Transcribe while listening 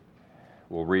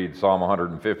We'll read Psalm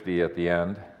 150 at the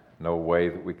end. No way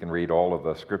that we can read all of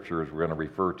the scriptures we're going to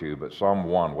refer to, but Psalm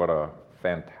 1, what a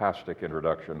fantastic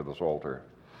introduction to the Psalter.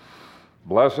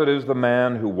 Blessed is the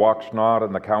man who walks not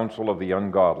in the counsel of the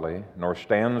ungodly, nor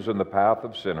stands in the path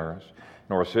of sinners,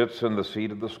 nor sits in the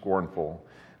seat of the scornful.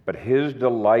 But his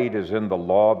delight is in the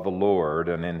law of the Lord,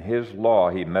 and in his law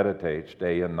he meditates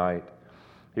day and night.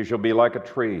 He shall be like a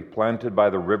tree planted by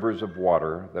the rivers of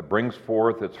water, that brings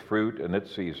forth its fruit in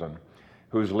its season,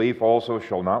 whose leaf also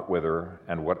shall not wither,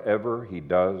 and whatever he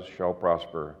does shall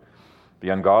prosper. The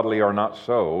ungodly are not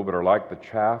so, but are like the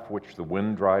chaff which the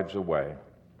wind drives away.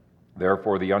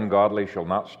 Therefore the ungodly shall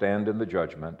not stand in the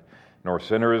judgment, nor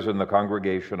sinners in the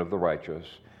congregation of the righteous.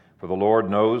 For the Lord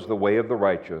knows the way of the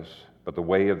righteous, but the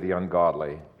way of the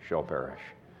ungodly shall perish.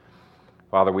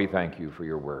 Father, we thank you for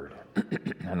your word.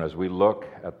 And as we look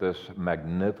at this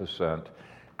magnificent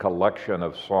collection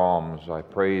of Psalms, I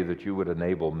pray that you would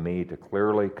enable me to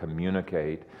clearly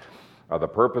communicate the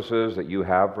purposes that you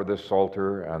have for this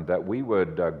Psalter, and that we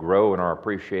would grow in our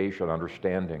appreciation and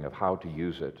understanding of how to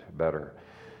use it better.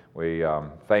 We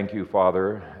thank you,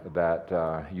 Father,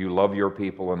 that you love your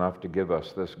people enough to give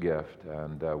us this gift,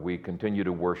 and we continue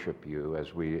to worship you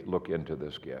as we look into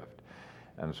this gift.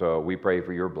 And so we pray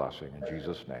for your blessing. In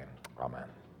Jesus' name, amen.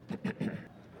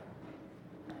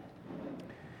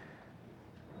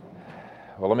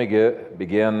 Well, let me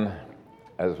begin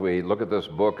as we look at this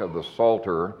book of the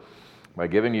Psalter by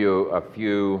giving you a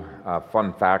few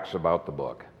fun facts about the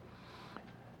book.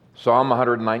 Psalm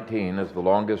 119 is the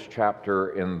longest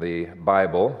chapter in the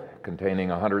Bible, containing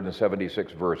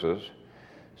 176 verses.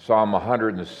 Psalm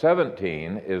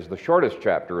 117 is the shortest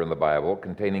chapter in the Bible,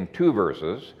 containing 2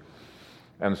 verses.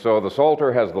 And so the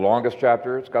Psalter has the longest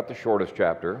chapter, it's got the shortest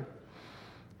chapter.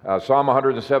 Psalm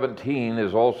 117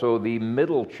 is also the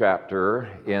middle chapter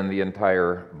in the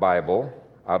entire Bible,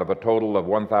 out of a total of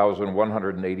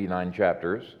 1,189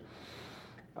 chapters.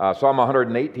 Psalm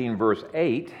 118, verse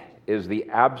 8, is the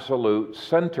absolute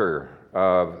center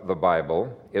of the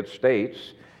Bible. It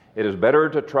states, "It is better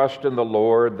to trust in the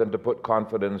Lord than to put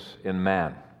confidence in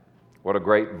man." What a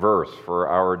great verse for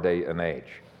our day and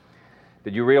age.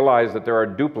 Did you realize that there are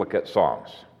duplicate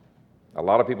Psalms? A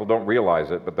lot of people don't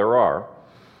realize it, but there are.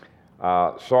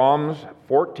 Psalms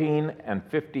 14 and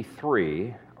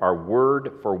 53 are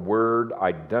word-for-word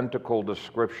identical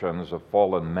descriptions of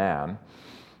fallen man,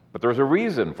 but there's a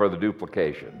reason for the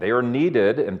duplication. They are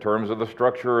needed in terms of the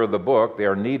structure of the book. They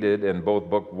are needed in both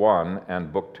Book 1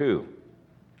 and Book 2.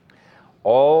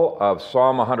 All of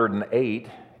Psalm 108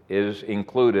 is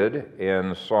included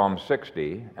in Psalm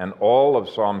 60, and all of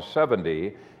Psalm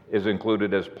 70 is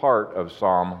included as part of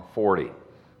Psalm 40.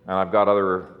 And I've got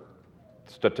other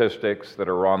statistics that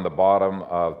are on the bottom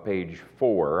of page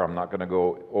 4. I'm not going to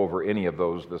go over any of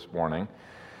those this morning.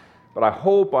 But I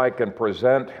hope I can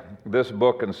present this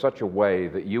book in such a way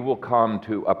that you will come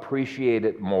to appreciate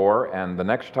it more, and the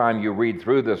next time you read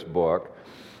through this book,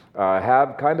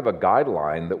 have kind of a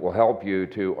guideline that will help you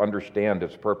to understand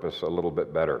its purpose a little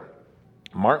bit better.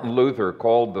 Martin Luther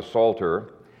called the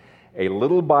Psalter a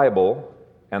little Bible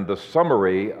and the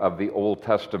summary of the Old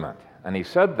Testament. And he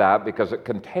said that because it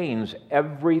contains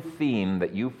every theme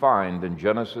that you find in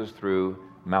Genesis through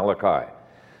Malachi.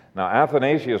 Now,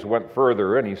 Athanasius went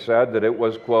further and he said that it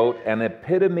was, quote, an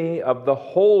epitome of the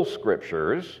whole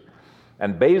Scriptures,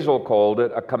 and Basil called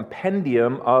it a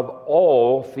compendium of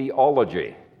all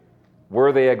theology.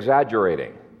 Were they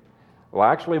exaggerating? Well,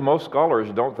 actually, most scholars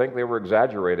don't think they were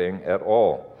exaggerating at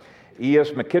all.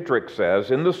 E.S. McKittrick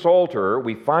says, in the Psalter,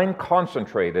 we find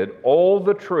concentrated all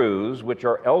the truths which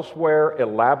are elsewhere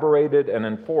elaborated and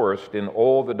enforced in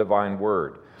all the divine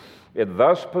word. It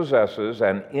thus possesses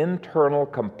an internal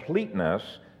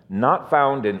completeness not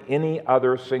found in any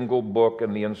other single book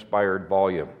in the inspired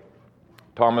volume.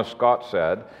 Thomas Scott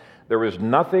said, there is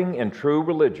nothing in true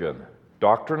religion,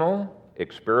 doctrinal,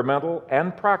 experimental,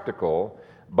 and practical,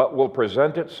 but will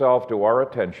present itself to our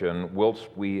attention whilst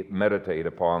we meditate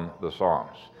upon the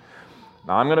Psalms.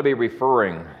 Now, I'm going to be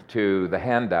referring to the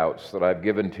handouts that I've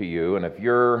given to you, and if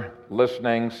you're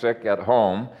listening sick at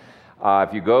home,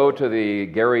 if you go to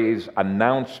Gary's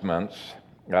announcements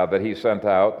that he sent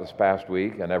out this past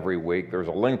week and every week, there's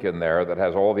a link in there that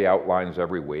has all the outlines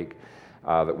every week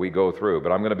that we go through,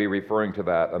 but I'm going to be referring to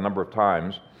that a number of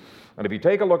times. And if you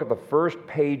take a look at the first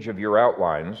page of your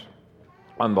outlines,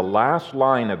 on the last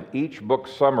line of each book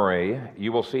summary,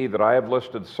 you will see that I have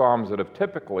listed Psalms that have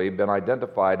typically been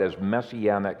identified as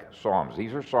messianic Psalms.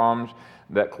 These are Psalms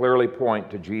that clearly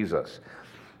point to Jesus.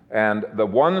 And the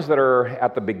ones that are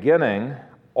at the beginning,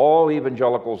 all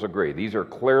evangelicals agree. These are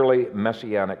clearly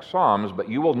messianic Psalms, but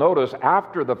you will notice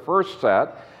after the first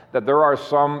set, that there are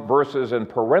some verses in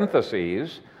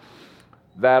parentheses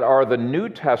that are the New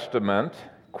Testament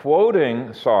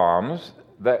quoting Psalms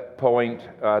that point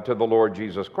to the Lord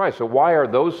Jesus Christ. So why are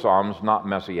those Psalms not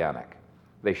messianic?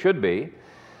 They should be.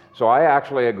 So I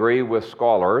actually agree with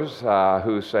scholars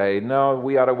who say, no,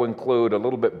 we ought to include a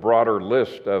little bit broader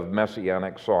list of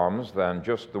messianic Psalms than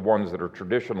just the ones that are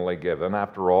traditionally given.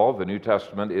 After all, the New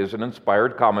Testament is an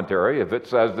inspired commentary. If it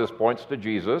says this points to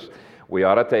Jesus, we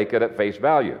ought to take it at face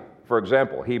value. For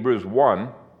example, Hebrews 1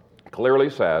 clearly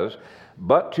says,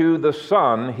 but to the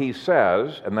Son he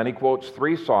says, and then he quotes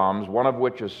 3 Psalms, one of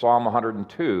which is Psalm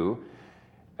 102,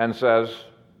 and says,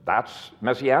 that's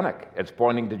messianic. It's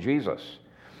pointing to Jesus.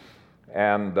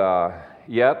 And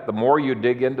yet, the more you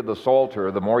dig into the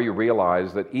Psalter, the more you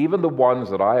realize that even the ones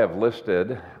that I have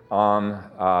listed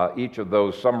on each of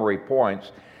those summary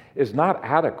points is not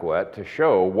adequate to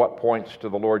show what points to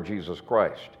the Lord Jesus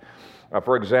Christ.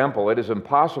 For example, it is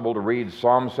impossible to read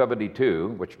Psalm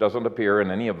 72, which doesn't appear in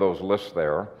any of those lists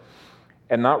there,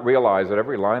 and not realize that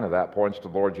every line of that points to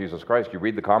the Lord Jesus Christ. You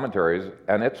read the commentaries,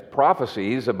 and it's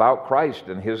prophecies about Christ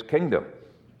and his kingdom.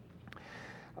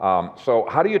 So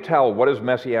how do you tell what is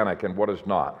messianic and what is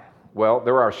not? Well,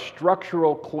 there are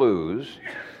structural clues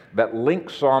that link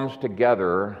Psalms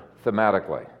together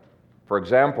thematically. For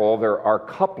example, there are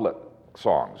couplet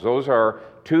songs. Those are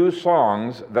 2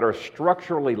 songs that are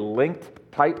structurally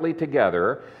linked tightly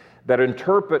together, that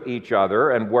interpret each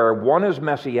other, and where one is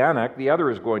messianic, the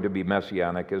other is going to be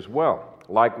messianic as well.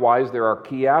 Likewise, there are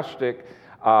chiastic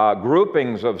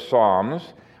groupings of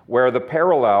Psalms where the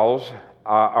parallels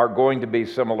are going to be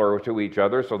similar to each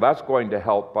other, so that's going to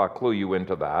help clue you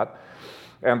into that.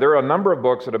 And there are a number of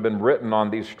books that have been written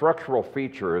on these structural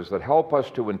features that help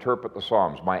us to interpret the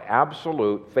Psalms. My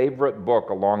absolute favorite book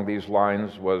along these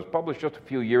lines was published just a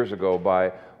few years ago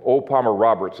by O. Palmer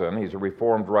Robertson. He's a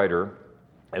Reformed writer.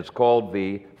 It's called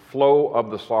The Flow of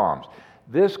the Psalms.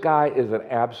 This guy is an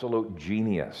absolute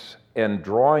genius in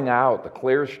drawing out the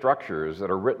clear structures that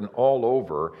are written all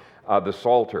over the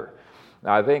Psalter.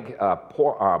 Now, I think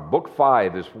Book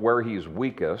 5 is where he's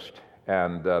weakest,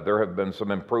 and there have been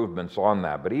some improvements on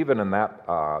that. But even in that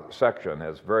section,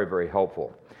 it's very, very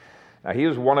helpful. Now, he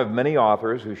is one of many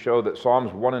authors who show that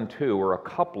Psalms 1 and 2 are a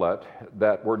couplet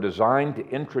that were designed to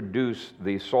introduce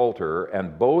the Psalter,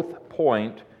 and both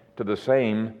point to the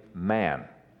same man.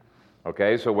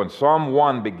 Okay, so when Psalm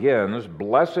 1 begins,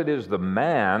 blessed is the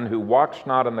man who walks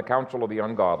not in the counsel of the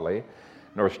ungodly,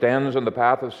 nor stands in the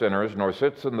path of sinners, nor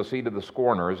sits in the seat of the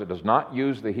scorners. It does not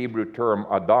use the Hebrew term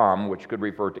Adam, which could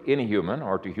refer to any human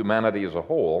or to humanity as a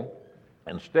whole.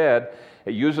 Instead,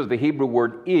 it uses the Hebrew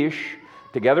word ish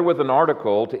together with an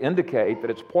article to indicate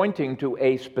that it's pointing to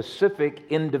a specific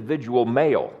individual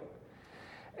male.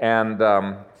 And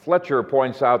Fletcher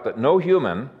points out that no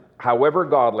human, however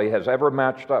godly, has ever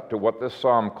matched up to what this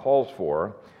psalm calls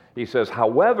for. He says,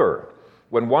 however,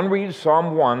 when one reads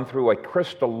Psalm 1 through a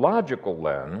Christological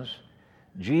lens,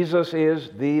 Jesus is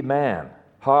the man,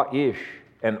 ha-ish,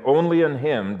 and only in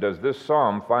him does this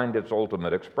psalm find its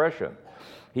ultimate expression.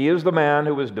 He is the man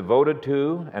who is devoted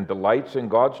to and delights in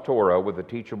God's Torah with a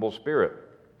teachable spirit.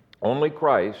 Only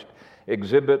Christ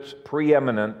exhibits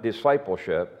preeminent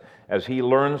discipleship as he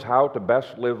learns how to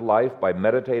best live life by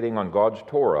meditating on God's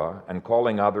Torah and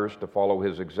calling others to follow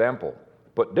his example.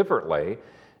 Put differently,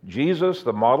 Jesus,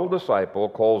 the model disciple,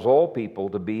 calls all people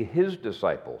to be his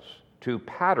disciples, to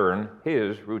pattern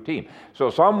his routine.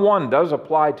 So Psalm 1 does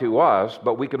apply to us,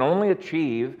 but we can only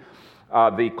achieve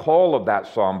the call of that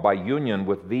psalm by union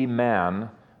with the man,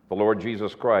 the Lord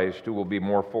Jesus Christ, who will be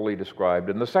more fully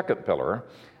described in the second pillar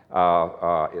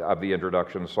of the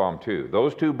introduction, Psalm 2.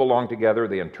 Those two belong together,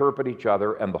 they interpret each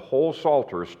other, and the whole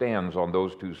Psalter stands on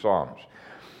those 2 psalms.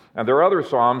 And there are other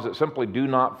psalms that simply do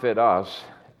not fit us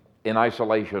in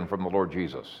isolation from the Lord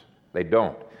Jesus. They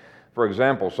don't. For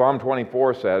example, Psalm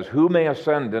 24 says, who may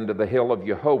ascend into the hill of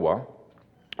Jehovah,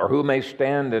 or who may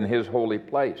stand in his holy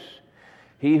place?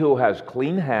 He who has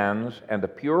clean hands and a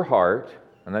pure heart,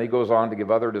 and then he goes on to give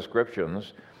other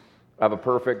descriptions of a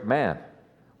perfect man.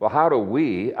 Well, how do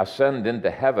we ascend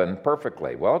into heaven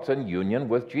perfectly? Well, it's in union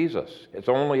with Jesus. It's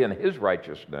only in his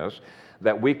righteousness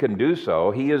that we can do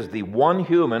so. He is the one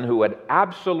human who had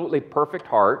absolutely perfect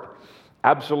heart,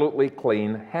 absolutely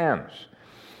clean hands.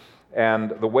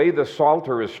 And the way the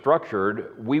Psalter is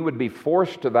structured, we would be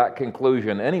forced to that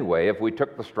conclusion anyway if we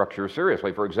took the structure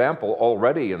seriously. For example,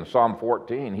 already in Psalm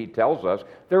 14, he tells us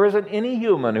there isn't any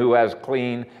human who has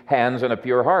clean hands and a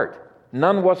pure heart.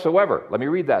 None whatsoever. Let me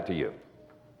read that to you.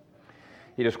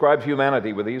 He describes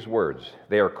humanity with these words.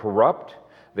 They are corrupt.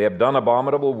 They have done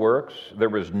abominable works.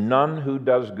 There is none who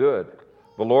does good.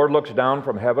 The The Lord looks down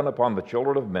from heaven upon the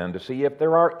children of men to see if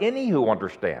there are any who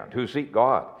understand, who seek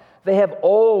God. They have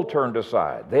all turned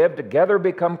aside. They have together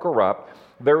become corrupt.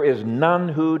 There is none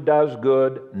who does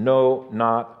good, no,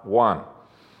 not one.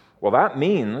 Well, that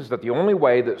means that the only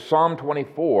way that Psalm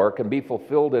 24 can be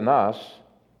fulfilled in us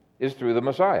is through the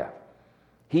Messiah.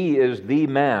 He is the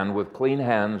man with clean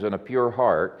hands and a pure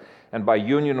heart, and by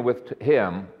union with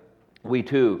him, we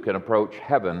too can approach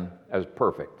heaven as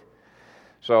perfect.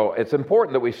 So it's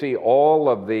important that we see all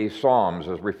of the Psalms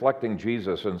as reflecting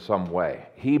Jesus in some way.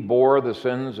 He bore the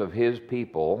sins of his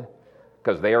people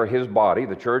because they are his body,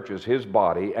 the church is his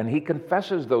body, and he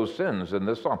confesses those sins in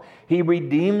this psalm. He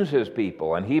redeems his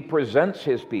people, and he presents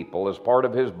his people as part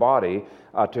of his body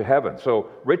to heaven. So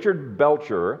Richard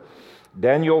Belcher,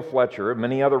 Daniel Fletcher,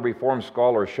 many other Reformed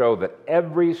scholars show that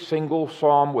every single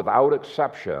psalm without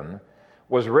exception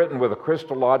was written with a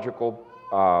Christological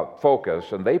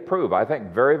focus, and they prove, I think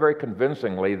very, very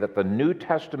convincingly, that the New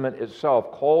Testament itself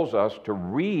calls us to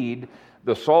read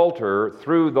the Psalter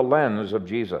through the lens of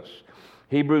Jesus.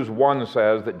 Hebrews 1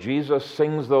 says that Jesus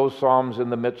sings those psalms in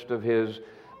the midst of his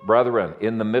brethren,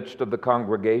 in the midst of the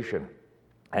congregation.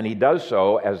 And he does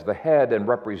so as the head and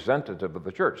representative of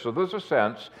the church. So there's a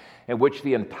sense in which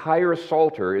the entire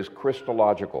Psalter is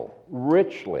Christological,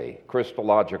 richly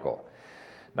Christological.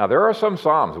 Now, there are some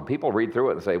psalms when people read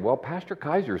through it and say, well, Pastor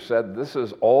Kaiser said this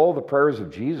is all the prayers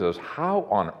of Jesus. How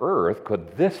on earth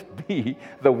could this be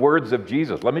the words of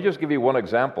Jesus? Let me just give you one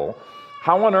example.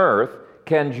 How on earth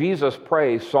can Jesus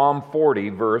pray Psalm 40,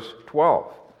 verse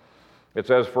 12? It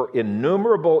says, for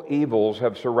innumerable evils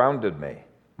have surrounded me.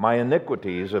 My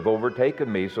iniquities have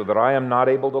overtaken me so that I am not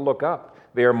able to look up.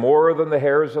 They are more than the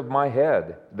hairs of my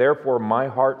head. Therefore, my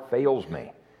heart fails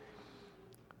me.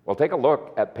 Well, take a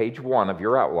look at page 1 of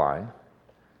your outline,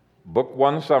 Book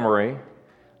 1 summary,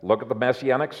 look at the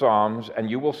Messianic Psalms,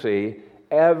 and you will see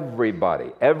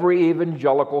everybody, every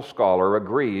evangelical scholar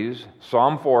agrees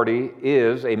Psalm 40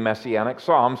 is a Messianic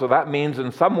Psalm, so that means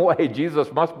in some way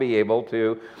Jesus must be able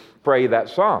to pray that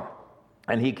psalm,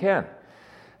 and he can.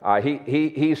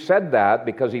 He said that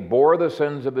because he bore the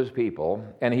sins of his people,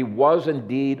 and he was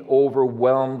indeed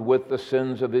overwhelmed with the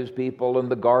sins of his people in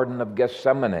the Garden of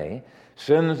Gethsemane,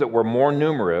 sins that were more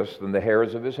numerous than the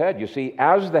hairs of his head. You see,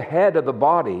 as the head of the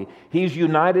body, he's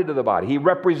united to the body. He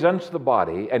represents the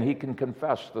body, and he can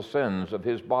confess the sins of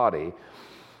his body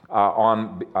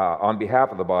on behalf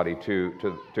of the body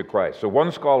to Christ. So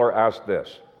one scholar asked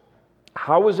this: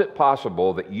 how is it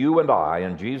possible that you and I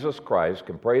and Jesus Christ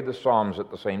can pray the Psalms at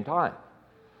the same time?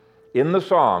 In the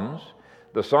Psalms,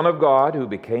 the Son of God who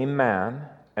became man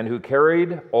and who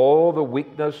carried all the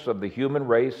weakness of the human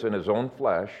race in his own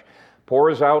flesh,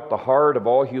 pours out the heart of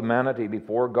all humanity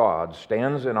before God,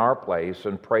 stands in our place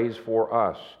and prays for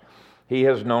us. He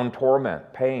has known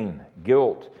torment, pain,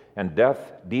 guilt, and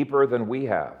death deeper than we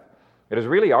have. It is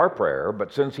really our prayer,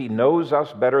 but since he knows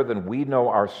us better than we know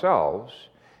ourselves,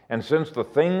 and since the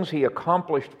things he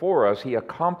accomplished for us, he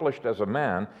accomplished as a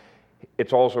man,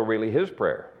 it's also really his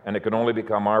prayer. And it can only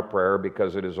become our prayer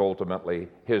because it is ultimately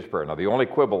his prayer. Now, the only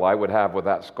quibble I would have with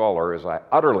that scholar is I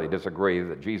utterly disagree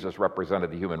that Jesus represented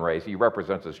the human race. He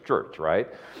represents his church, right?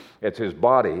 It's his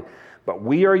body. But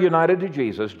we are united to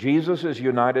Jesus. Jesus is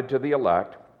united to the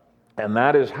elect. And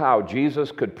that is how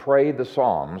Jesus could pray the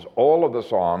Psalms, all of the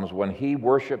Psalms, when he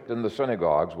worshiped in the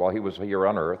synagogues while he was here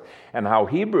on earth, and how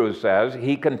Hebrews says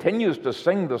he continues to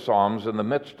sing the Psalms in the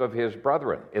midst of his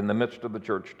brethren, in the midst of the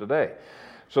church today.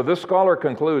 So this scholar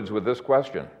concludes with this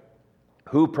question: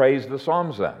 who prays the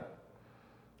Psalms then?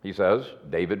 He says,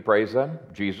 David prays them,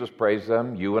 Jesus prays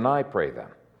them, you and I pray them.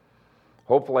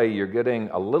 Hopefully you're getting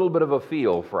a little bit of a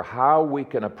feel for how we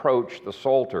can approach the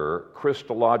Psalter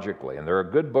Christologically. And there are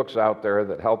good books out there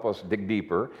that help us dig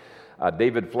deeper.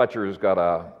 David Fletcher's got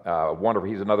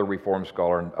he's another Reformed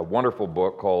scholar, a wonderful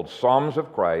book called Psalms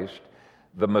of Christ,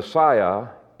 the Messiah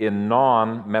in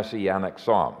Non-Messianic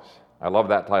Psalms. I love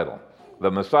that title,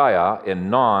 The Messiah in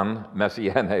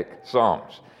Non-Messianic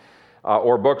Psalms.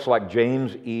 Or books like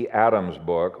James E. Adams'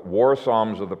 book, War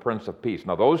Psalms of the Prince of Peace.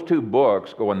 Now, those two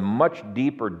books go in much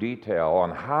deeper detail on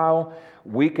how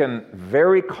we can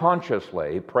very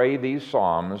consciously pray these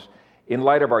psalms in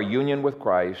light of our union with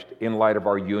Christ, in light of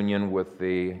our union with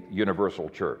the universal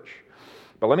church.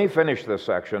 But let me finish this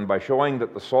section by showing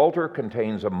that the Psalter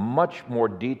contains a much more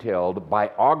detailed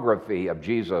biography of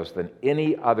Jesus than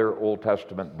any other Old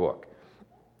Testament book.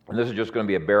 And this is just going to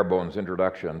be a bare bones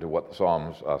introduction to what the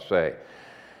Psalms say.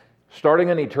 Starting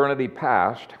in eternity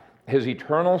past, his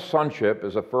eternal sonship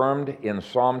is affirmed in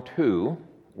Psalm 2,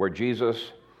 where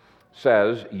Jesus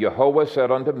says, Yehovah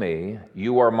said unto me,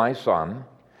 you are my son,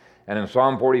 and in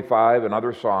Psalm 45 and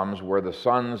other Psalms where the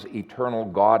Son's eternal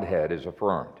Godhead is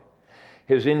affirmed.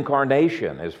 His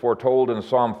incarnation is foretold in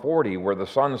Psalm 40, where the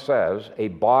Son says, "A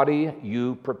body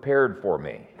you prepared for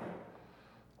me."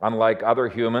 Unlike other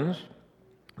humans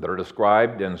that are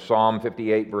described in Psalm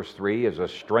 58, verse 3, as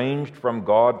estranged from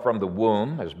God from the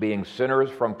womb, as being sinners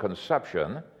from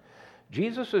conception,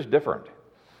 Jesus is different.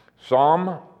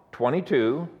 Psalm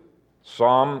 22,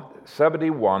 Psalm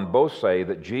 71 both say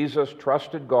that Jesus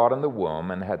trusted God in the womb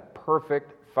and had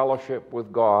perfect fellowship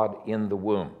with God in the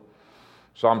womb.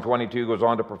 Psalm 22 goes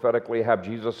on to prophetically have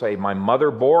Jesus say, "My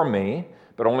mother bore me,"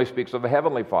 but only speaks of a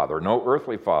heavenly father, no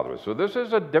earthly father. So this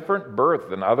is a different birth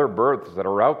than other births that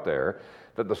are out there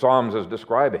that the Psalms is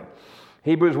describing.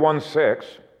 Hebrews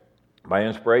 1:6, by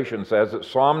inspiration, says that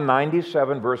Psalm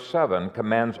 97, verse 7,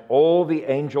 commands all the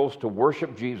angels to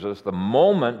worship Jesus the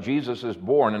moment Jesus is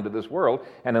born into this world.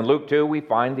 And in Luke 2, we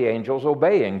find the angels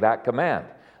obeying that command.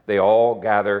 They all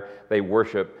gather, they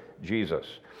worship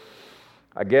Jesus.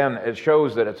 Again, it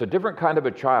shows that it's a different kind of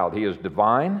a child. He is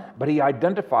divine, but he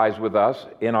identifies with us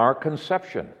in our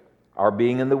conception, our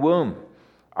being in the womb,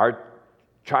 our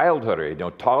childhood,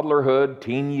 toddlerhood,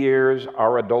 teen years,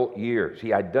 our adult years.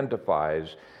 He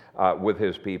identifies with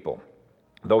his people.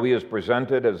 Though he is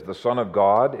presented as the Son of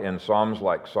God in Psalms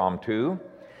like Psalm 2,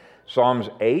 Psalms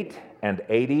 8 and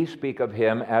 80 speak of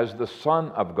him as the Son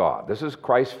of God. This is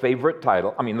Christ's favorite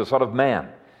title, the Son of Man.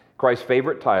 Christ's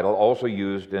favorite title, also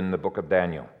used in the book of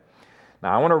Daniel.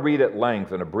 Now, I want to read at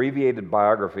length an abbreviated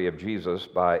biography of Jesus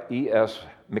by E.S.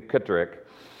 McKittrick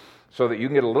so that you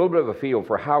can get a little bit of a feel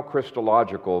for how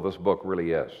Christological this book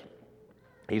really is.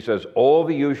 He says, all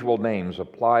the usual names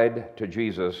applied to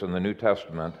Jesus in the New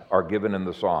Testament are given in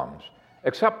the Psalms,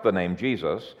 except the name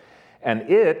Jesus, and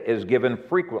it is given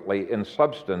frequently in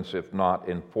substance, if not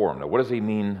in form. Now, what does he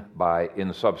mean by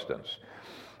in substance?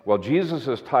 Well,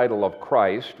 Jesus' title of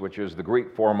Christ, which is the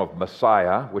Greek form of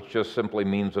Messiah, which just simply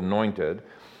means anointed,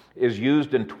 is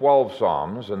used in 12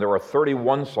 Psalms, and there are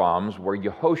 31 Psalms where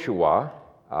Yehoshua,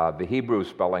 the Hebrew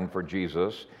spelling for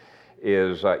Jesus,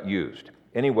 is used.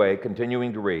 Anyway,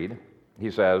 continuing to read,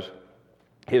 he says,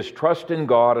 his trust in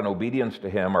God and obedience to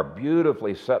him are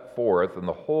beautifully set forth in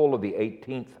the whole of the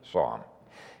 18th Psalm.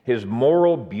 His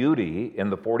moral beauty in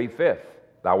the 45th,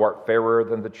 thou art fairer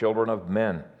than the children of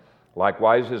men.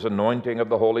 Likewise, his anointing of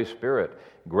the Holy Spirit,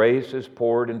 grace is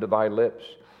poured into thy lips.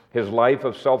 His life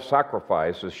of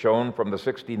self-sacrifice is shown from the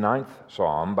 69th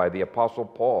Psalm by the Apostle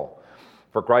Paul.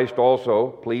 For Christ also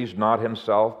pleased not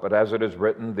himself, but as it is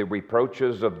written, the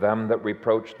reproaches of them that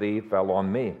reproached thee fell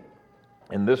on me.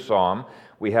 In this psalm,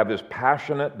 we have his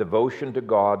passionate devotion to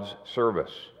God's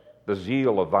service. The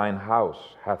zeal of thine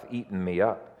house hath eaten me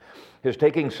up. His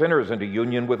taking sinners into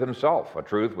union with himself, a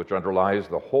truth which underlies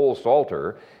the whole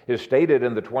Psalter, is stated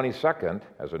in the 22nd,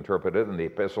 as interpreted in the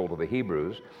Epistle to the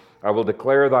Hebrews, I will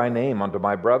declare thy name unto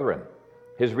my brethren.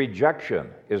 His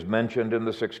rejection is mentioned in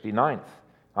the 69th.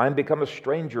 I am become a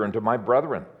stranger unto my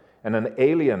brethren, and an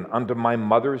alien unto my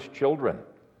mother's children.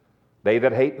 They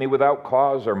that hate me without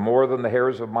cause are more than the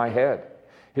hairs of my head.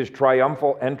 His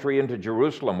triumphal entry into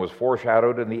Jerusalem was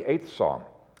foreshadowed in the 8th Psalm.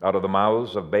 Out of the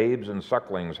mouths of babes and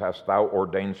sucklings hast thou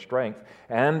ordained strength,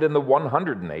 and in the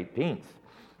 118th,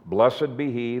 blessed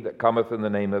be he that cometh in the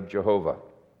name of Jehovah.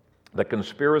 The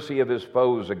conspiracy of his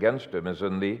foes against him is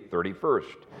in the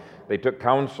 31st. They took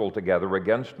counsel together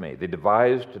against me. They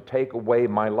devised to take away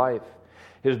my life.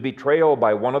 His betrayal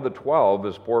by one of the 12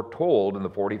 is foretold in the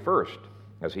 41st.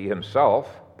 As he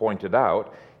himself pointed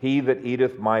out, he that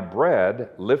eateth my bread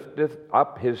lifteth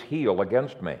up his heel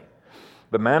against me.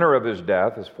 The manner of his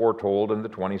death is foretold in the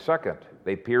 22nd.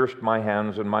 They pierced my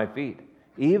hands and my feet.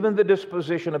 Even the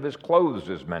disposition of his clothes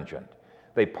is mentioned.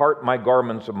 They part my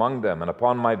garments among them, and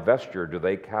upon my vesture do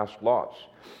they cast lots.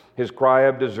 His cry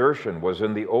of desertion was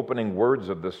in the opening words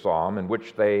of this psalm, in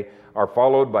which they are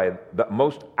followed by the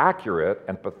most accurate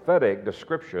and pathetic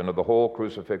description of the whole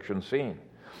crucifixion scene.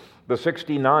 The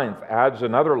 69th adds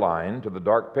another line to the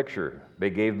dark picture. They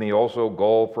gave me also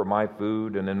gall for my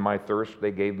food, and in my thirst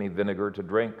they gave me vinegar to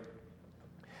drink.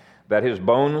 That his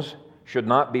bones should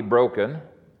not be broken,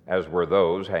 as were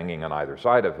those hanging on either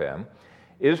side of him,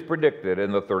 is predicted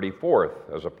in the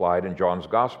 34th, as applied in John's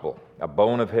Gospel. A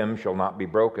bone of him shall not be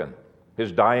broken.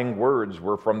 His dying words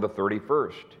were from the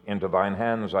 31st. Into thine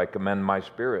hands I commend my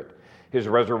spirit. His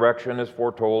resurrection is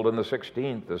foretold in the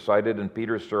 16th, as cited in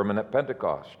Peter's sermon at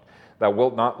Pentecost. Thou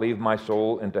wilt not leave my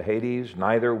soul into Hades,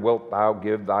 neither wilt thou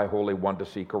give thy Holy One to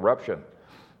see corruption.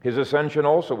 His ascension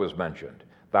also is mentioned.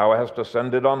 Thou hast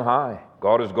ascended on high.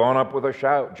 God is gone up with a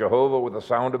shout, Jehovah with the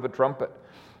sound of a trumpet.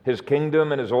 His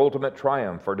kingdom and his ultimate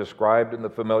triumph are described in the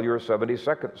familiar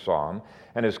 72nd Psalm,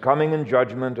 and his coming in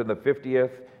judgment in the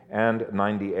 50th and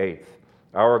 98th.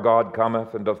 Our God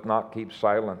cometh and doth not keep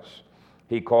silence.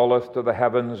 He calleth to the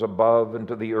heavens above and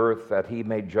to the earth, that he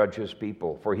may judge his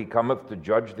people. For he cometh to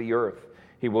judge the earth.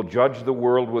 He will judge the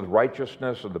world with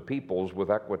righteousness and the peoples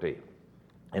with equity.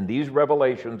 In these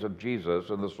revelations of Jesus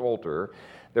in the Psalter,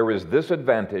 there is this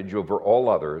advantage over all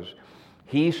others.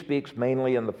 He speaks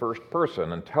mainly in the first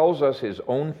person and tells us his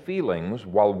own feelings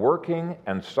while working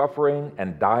and suffering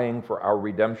and dying for our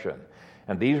redemption.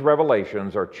 And these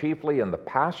revelations are chiefly in the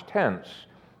past tense,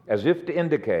 as if to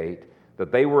indicate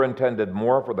that they were intended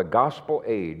more for the gospel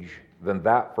age than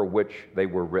that for which they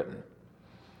were written.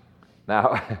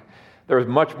 Now, there's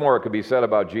much more that could be said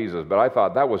about Jesus, but I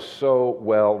thought that was so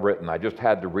well written. I just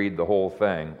had to read the whole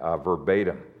thing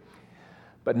verbatim.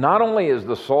 But not only is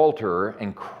the Psalter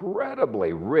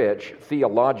incredibly rich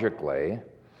theologically,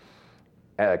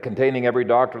 containing every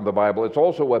doctrine of the Bible, it's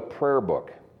also a prayer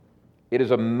book. It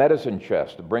is a medicine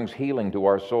chest that brings healing to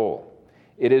our soul.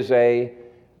 It is an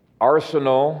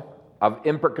arsenal of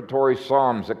imprecatory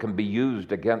psalms that can be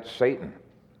used against Satan.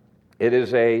 It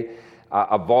is a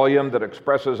volume that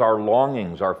expresses our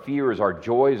longings, our fears, our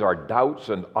joys, our doubts,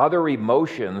 and other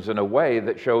emotions in a way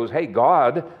that shows, hey,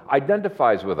 God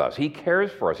identifies with us. He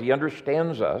cares for us. He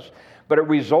understands us. But it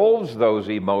resolves those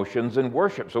emotions in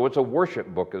worship. So it's a worship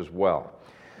book as well.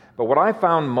 But what I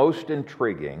found most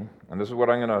intriguing, and this is what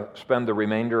I'm going to spend the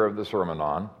remainder of the sermon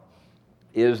on,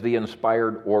 is the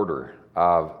inspired order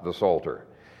of the Psalter.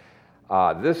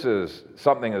 This is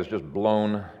something that's just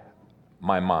blown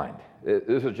my mind.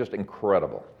 This is just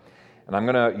incredible. And I'm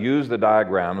going to use the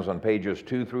diagrams on pages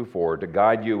 2 through 4 to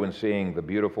guide you in seeing the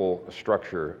beautiful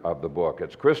structure of the book.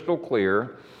 It's crystal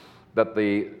clear that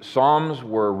the Psalms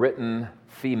were written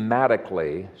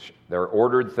thematically. They're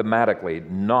ordered thematically,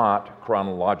 not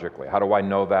chronologically. How do I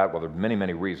know that? Well, there are many,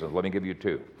 many reasons. Let me give you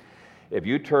two. If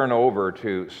you turn over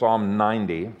to Psalm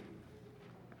 90,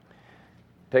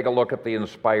 take a look at the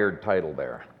inspired title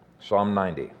there, Psalm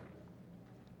 90.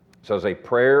 It says, a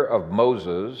prayer of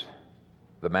Moses,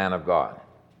 the man of God.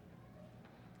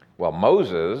 Well,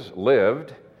 Moses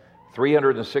lived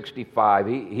 365,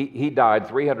 he died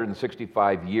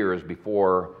 365 years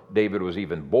before David was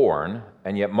even born,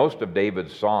 and yet most of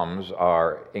David's Psalms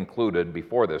are included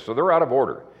before this, so they're out of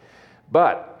order.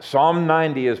 But Psalm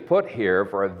 90 is put here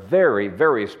for a very,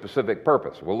 very specific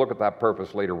purpose. We'll look at that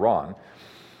purpose later on.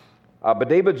 But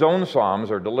David's own Psalms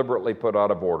are deliberately put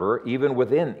out of order, even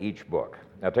within each book.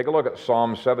 Now take a look at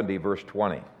Psalm 70, verse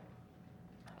 20.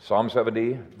 Psalm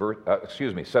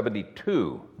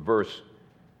 72, verse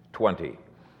 20.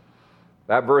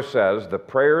 That verse says, the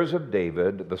prayers of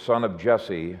David, the son of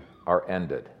Jesse, are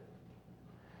ended.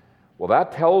 Well,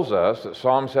 that tells us that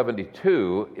Psalm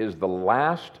 72 is the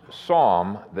last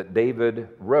psalm that David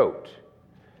wrote.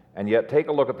 And yet take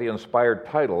a look at the inspired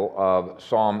title of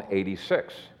Psalm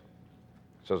 86.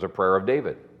 It says a prayer of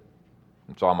David.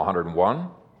 And Psalm 101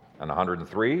 and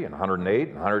 103 and 108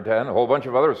 and 110, a whole bunch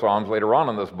of other psalms later on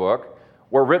in this book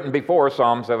were written before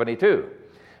Psalm 72.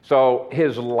 So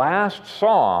his last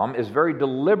psalm is very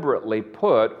deliberately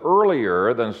put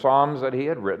earlier than psalms that he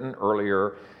had written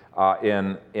earlier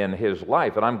in his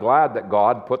life. And I'm glad that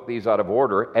God put these out of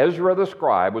order. Ezra the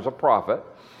scribe was a prophet,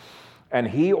 and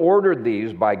he ordered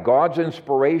these by God's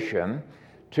inspiration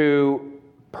to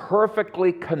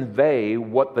perfectly convey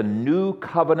what the new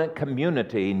covenant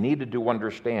community needed to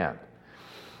understand.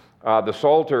 The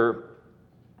Psalter,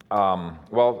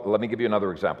 well, let me give you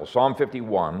another example. Psalm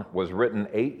 51 was written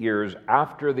 8 years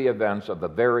after the events of the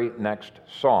very next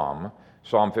psalm,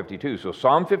 Psalm 52. So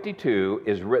Psalm 52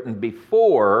 is written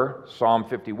before Psalm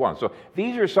 51. So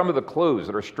these are some of the clues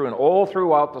that are strewn all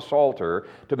throughout the Psalter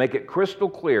to make it crystal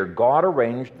clear God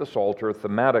arranged the Psalter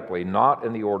thematically, not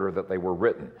in the order that they were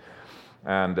written.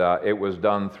 And it was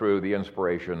done through the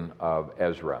inspiration of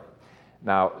Ezra.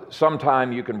 Now,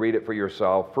 sometime you can read it for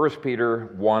yourself. 1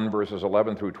 Peter 1, verses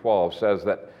 11 through 12 says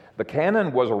that the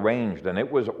canon was arranged and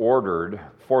it was ordered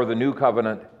for the new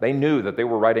covenant. They knew that they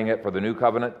were writing it for the new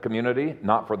covenant community,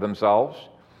 not for themselves.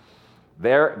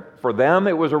 For them,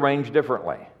 it was arranged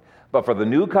differently. But for the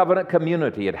new covenant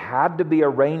community, it had to be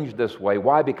arranged this way.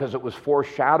 Why? Because it was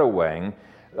foreshadowing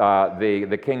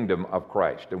the kingdom of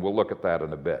Christ. And we'll look at that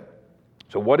in a bit.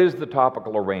 So what is the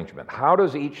topical arrangement? How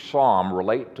does each psalm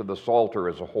relate to the Psalter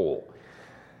as a whole?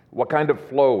 What kind of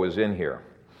flow is in here?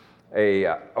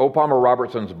 O. Palmer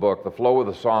Robertson's book, The Flow of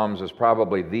the Psalms, is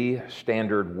probably the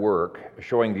standard work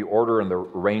showing the order and the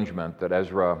arrangement that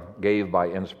Ezra gave by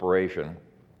inspiration.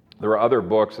 There are other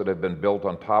books that have been built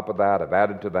on top of that, have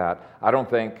added to that. I don't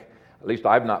think At least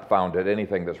I've not found it,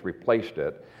 anything that's replaced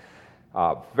it.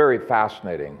 Very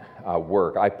fascinating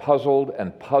work. I puzzled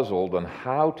on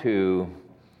how to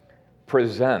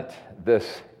present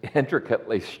this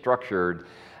intricately structured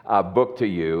book to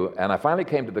you, and I finally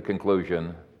came to the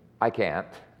conclusion I can't,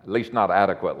 at least not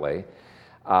adequately.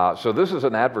 So this is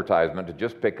an advertisement to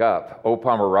just pick up O.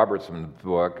 Palmer Robertson's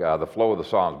book, The Flow of the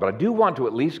Psalms. But I do want to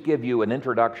at least give you an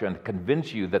introduction to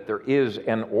convince you that there is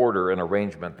an order and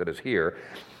arrangement that is here.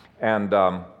 And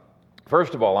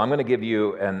first of all, I'm going to give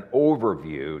you an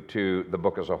overview to the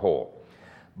book as a whole.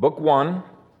 Book 1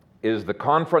 is the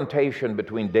confrontation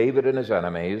between David and his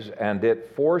enemies, and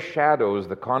it foreshadows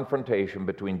the confrontation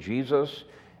between Jesus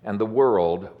and the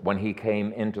world when he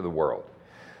came into the world.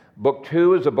 Book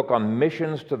 2 is a book on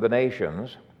missions to the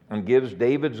nations and gives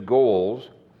David's goals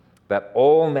that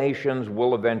all nations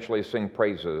will eventually sing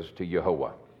praises to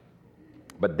Jehovah.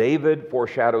 But David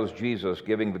foreshadows Jesus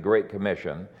giving the Great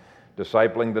Commission,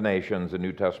 discipling the nations in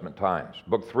New Testament times.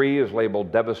 Book 3 is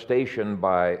labeled Devastation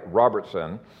by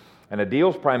Robertson, and it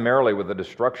deals primarily with the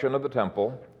destruction of the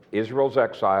temple, Israel's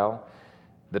exile,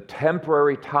 the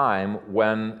temporary time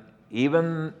when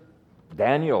even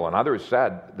Daniel and others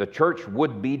said the church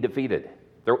would be defeated.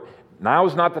 Now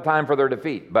is not the time for their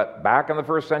defeat, but back in the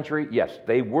first century, yes,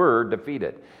 they were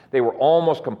defeated. They were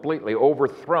almost completely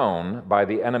overthrown by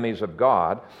the enemies of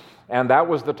God, and that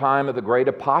was the time of the great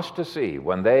apostasy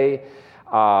when the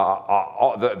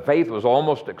faith was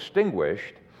almost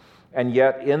extinguished. And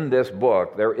yet in this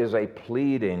book, there is a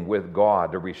pleading with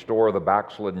God to restore the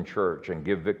backslidden church and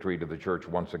give victory to the church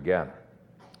once again.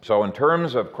 So in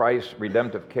terms of Christ's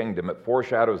redemptive kingdom, it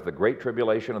foreshadows the great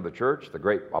tribulation of the church, the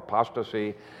great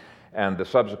apostasy, and the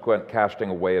subsequent casting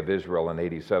away of Israel in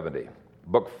AD 70.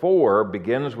 Book 4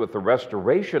 begins with the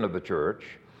restoration of the church,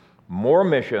 more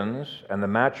missions, and the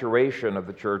maturation of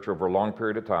the church over a long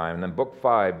period of time. And then Book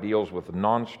 5 deals with the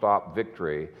nonstop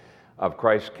victory of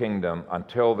Christ's kingdom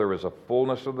until there is a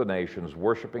fullness of the nations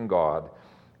worshiping God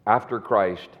after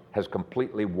Christ has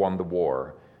completely won the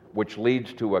war, which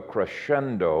leads to a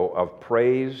crescendo of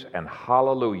praise and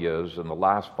hallelujahs in the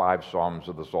last 5 Psalms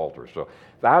of the Psalter. So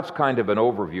that's kind of an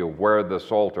overview of where the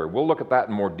Psalter, we'll look at that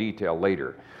in more detail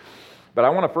later. But I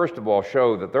want to first of all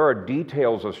show that there are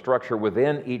details of structure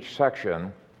within each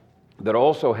section that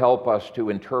also help us to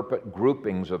interpret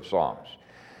groupings of Psalms.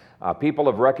 People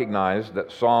have recognized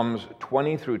that Psalms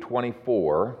 20 through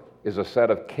 24 is a set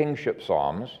of kingship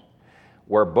Psalms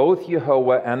where both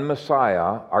Jehovah and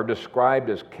Messiah are described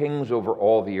as kings over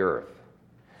all the earth.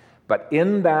 But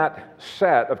in that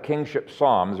set of kingship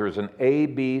Psalms, there's an A,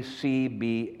 B, C,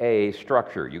 B, A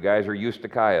structure. You guys are used to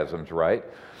chiasms, right?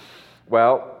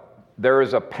 Well, there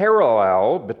is a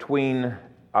parallel between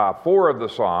 4 of the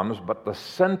Psalms, but the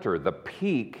center, the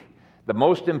peak, the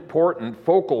most important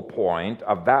focal point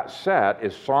of that set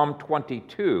is Psalm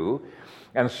 22,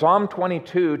 and Psalm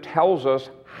 22 tells us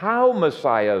how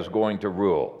Messiah is going to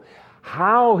rule,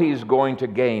 how he's going to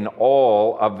gain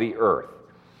all of the earth.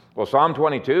 Well, Psalm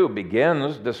 22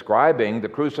 begins describing the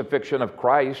crucifixion of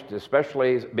Christ,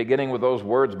 especially beginning with those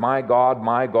words, my God,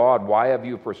 why have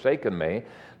you forsaken me?"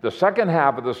 The second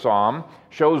half of the psalm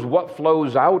shows what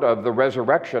flows out of the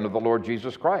resurrection of the Lord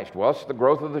Jesus Christ. Well, it's the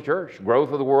growth of the church,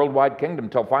 growth of the worldwide kingdom,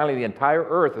 until finally the entire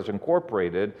earth is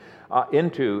incorporated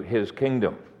into his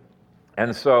kingdom.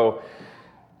 And so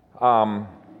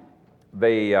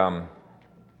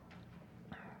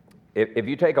if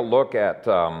you take a look at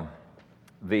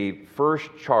the first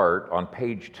chart on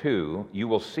page 2, you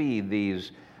will see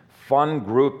these fun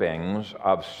groupings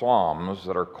of psalms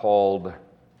that are called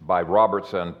by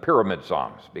Robertson pyramid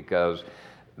psalms, because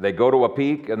they go to a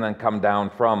peak and then come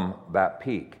down from that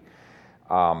peak.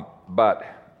 But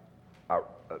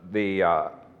the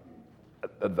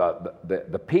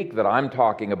peak that I'm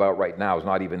talking about right now is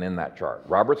not even in that chart.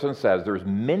 Robertson says there's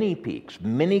many peaks,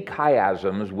 many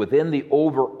chiasms within the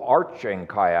overarching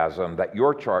chiasm that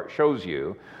your chart shows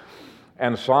you,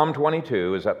 and Psalm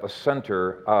 22 is at the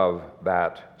center of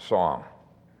that psalm.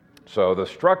 So the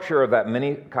structure of that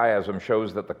mini chiasm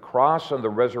shows that the cross and the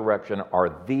resurrection are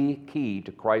the key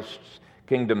to Christ's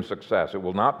kingdom success. It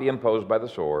will not be imposed by the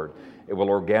sword. It will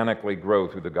organically grow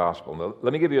through the gospel. Now,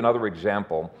 let me give you another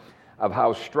example of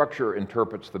how structure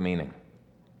interprets the meaning.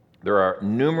 There are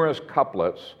numerous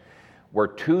couplets where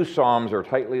 2 psalms are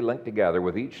tightly linked together,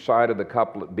 with each side of the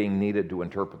couplet being needed to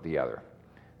interpret the other.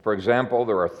 For example,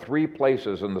 there are 3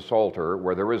 places in the Psalter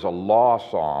where there is a law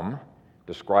psalm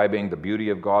describing the beauty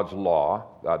of God's law.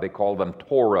 They call them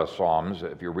Torah psalms,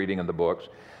 if you're reading in the books.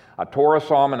 A Torah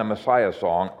psalm and a Messiah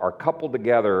song are coupled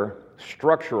together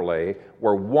structurally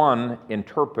where one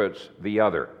interprets the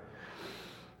other.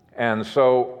 And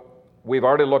so we've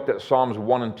already looked at Psalms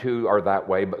 1 and 2 are that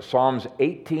way, but Psalms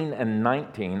 18 and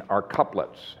 19 are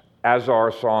couplets, as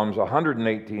are Psalms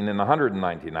 118 and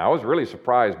 119. Now, I was really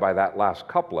surprised by that last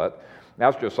couplet.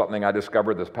 That's just something I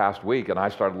discovered this past week, and I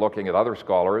started looking at other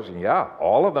scholars, and yeah,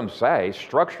 all of them say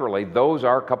structurally those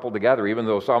are coupled together, even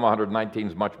though Psalm 119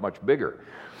 is much, much bigger.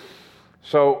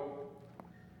 So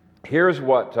here's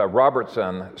what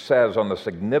Robertson says on the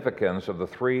significance of the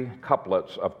three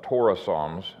couplets of Torah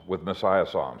Psalms with Messiah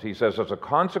Psalms. He says, as a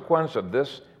consequence of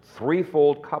this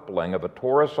threefold coupling of a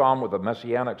Torah Psalm with a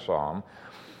Messianic Psalm,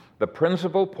 the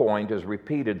principal point is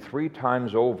repeated 3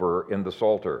 times over in the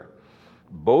Psalter.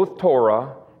 Both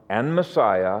Torah and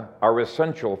Messiah are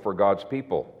essential for God's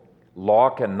people. Law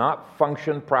cannot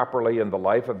function properly in the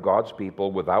life of God's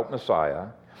people without Messiah,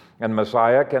 and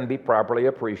Messiah can be properly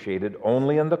appreciated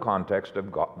only in the context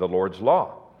of the Lord's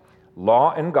law.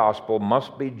 Law and gospel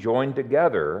must be joined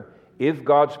together if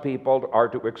God's people are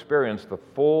to experience the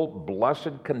full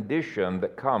blessed condition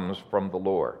that comes from the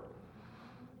Lord.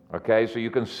 Okay, so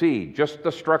you can see just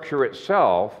the structure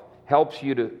itself helps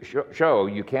you to show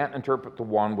you can't interpret the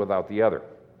one without the other.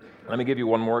 Let me give you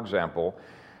one more example,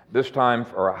 this time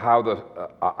for how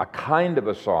a kind of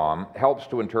a psalm helps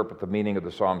to interpret the meaning of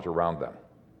the psalms around them.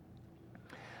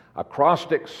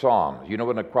 Acrostic psalms, you know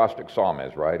what an acrostic psalm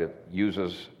is, right? It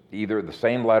uses either the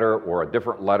same letter or a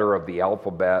different letter of the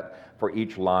alphabet for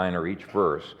each line or each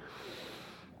verse.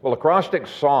 Well, acrostic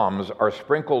psalms are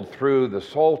sprinkled through the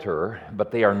Psalter,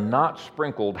 but they are not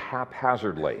sprinkled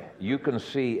haphazardly. You can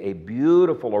see a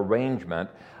beautiful arrangement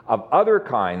of other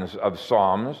kinds of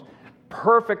psalms,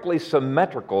 perfectly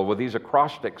symmetrical with these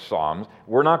acrostic psalms.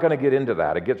 We're not going to get into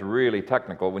that. It gets really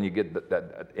technical when you get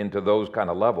into those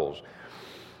kind of levels.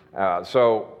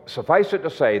 So suffice it to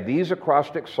say, these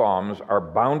acrostic psalms are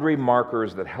boundary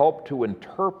markers that help to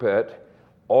interpret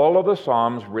all of the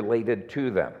psalms related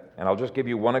to them. And I'll just give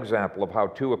you one example of how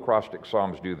 2 acrostic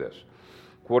psalms do this.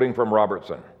 Quoting from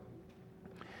Robertson,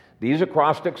 these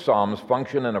acrostic psalms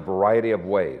function in a variety of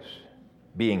ways.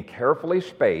 Being carefully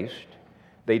spaced,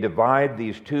 they divide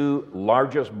these 2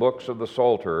 largest books of the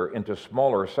Psalter into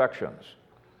smaller sections.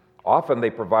 Often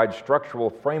they provide structural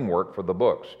framework for the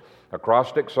books.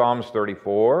 Acrostic Psalms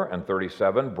 34 and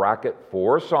 37 bracket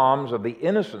 4 psalms of the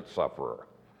innocent sufferer.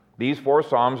 These 4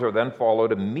 psalms are then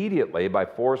followed immediately by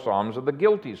 4 psalms of the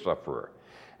guilty sufferer.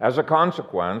 As a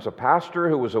consequence, a pastor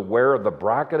who was aware of the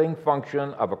bracketing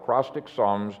function of acrostic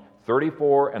Psalms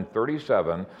 34 and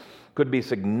 37 could be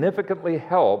significantly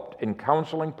helped in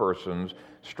counseling persons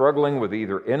struggling with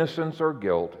either innocence or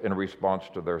guilt in response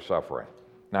to their suffering.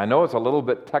 Now, I know it's a little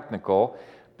bit technical.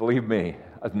 Believe me,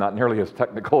 it's not nearly as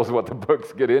technical as what the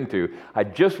books get into. I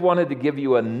just wanted to give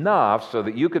you enough so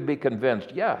that you could be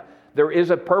convinced, yeah, there is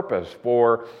a purpose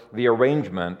for the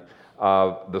arrangement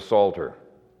of the Psalter.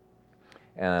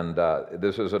 And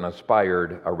this is an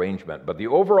inspired arrangement. But the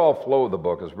overall flow of the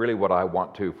book is really what I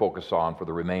want to focus on for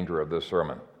the remainder of this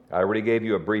sermon. I already gave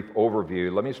you a brief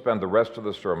overview. Let me spend the rest of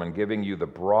the sermon giving you the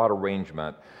broad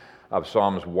arrangement of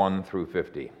Psalms 1 through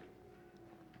 50.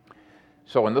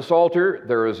 So in the Psalter,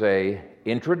 there is an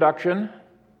introduction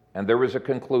and there is a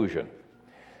conclusion.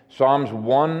 Psalms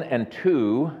 1 and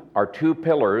 2 are 2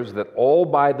 pillars that all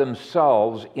by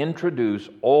themselves introduce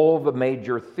all the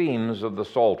major themes of the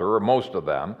Psalter, or most of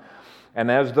them.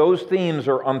 And as those themes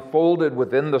are unfolded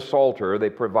within the Psalter, they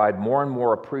provide more and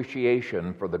more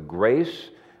appreciation for the grace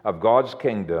of God's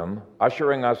kingdom,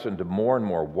 ushering us into more and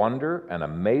more wonder and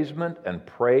amazement and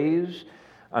praise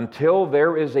until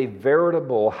there is a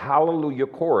veritable hallelujah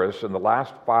chorus in the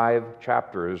last 5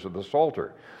 chapters of the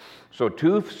Psalter. So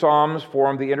 2 psalms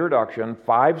form the introduction,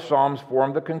 5 psalms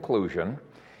form the conclusion.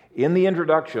 In the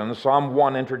introduction, Psalm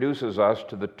 1 introduces us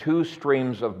to the 2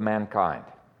 streams of mankind.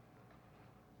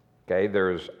 Okay,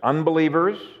 there's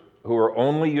unbelievers who are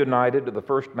only united to the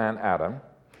first man, Adam,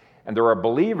 and there are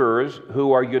believers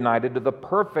who are united to the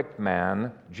perfect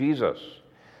man, Jesus.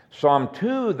 Psalm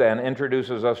 2 then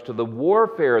introduces us to the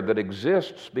warfare that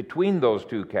exists between those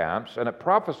 2 camps, and it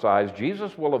prophesies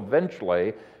Jesus will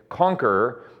eventually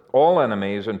conquer all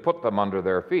enemies and put them under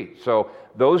their feet. So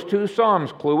those 2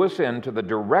 psalms clue us into the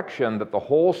direction that the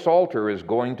whole Psalter is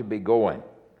going to be going.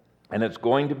 And it's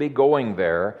going to be going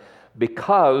there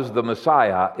because the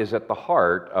Messiah is at the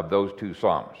heart of those 2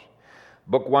 psalms.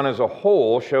 Book 1 as a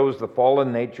whole shows the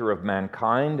fallen nature of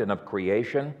mankind and of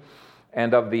creation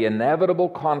and of the inevitable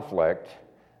conflict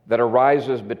that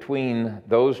arises between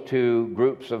those 2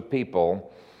 groups of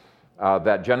people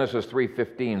that Genesis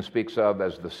 3:15 speaks of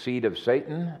as the seed of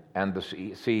Satan and the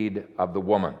seed of the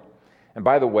woman. And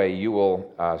by the way, you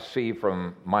will see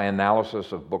from my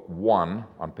analysis of book 1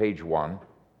 on page 1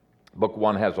 Book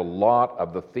 1 has a lot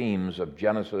of the themes of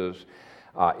Genesis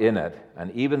in it,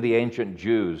 and even the ancient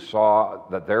Jews saw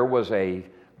that there was a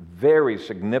very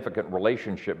significant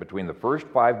relationship between the first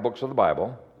 5 books of the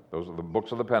Bible, those are the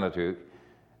books of the Pentateuch,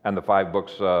 and the 5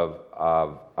 books of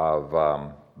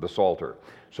the Psalter.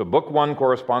 So Book 1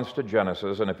 corresponds to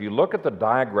Genesis, and if you look at the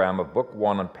diagram of Book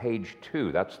 1 on page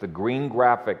 2, that's the green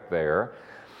graphic there,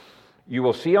 you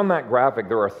will see on that graphic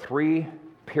there are 3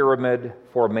 pyramid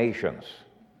formations.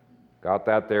 Got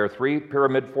that there? 3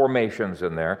 pyramid formations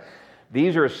in there.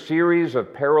 These are a series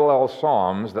of parallel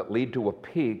psalms that lead to a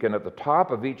peak, and at the top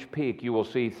of each peak you will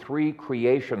see 3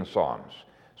 creation psalms,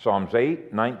 Psalms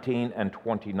 8, 19, and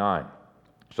 29.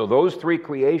 So those 3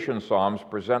 creation psalms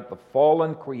present the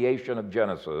fallen creation of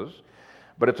Genesis,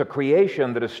 but it's a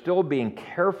creation that is still being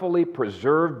carefully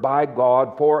preserved by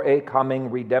God for a coming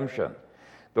redemption.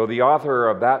 Though the author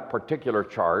of that particular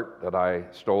chart that I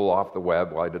stole off the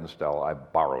web, well, I didn't steal, I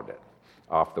borrowed it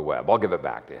off the web. I'll give it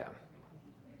back to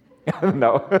him.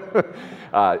 No,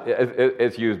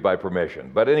 it's used by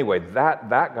permission. But anyway, that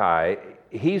guy,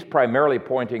 he's primarily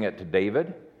pointing it to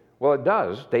David. Well, it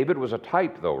does. David was a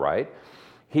type, though, right?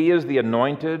 He is the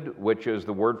anointed, which is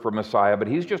the word for Messiah, but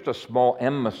he's just a small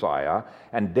m Messiah.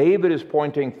 And David is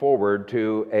pointing forward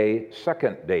to a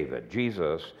second David,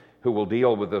 Jesus, who will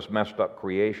deal with this messed up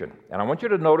creation. And I want you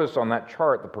to notice on that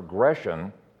chart the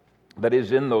progression that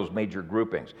is in those major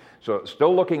groupings. So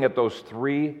still looking at those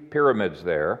 3 pyramids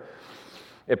there,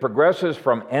 it progresses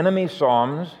from enemy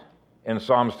psalms in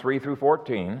Psalms 3 through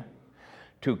 14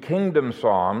 to kingdom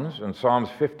psalms in Psalms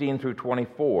 15 through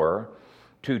 24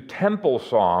 to temple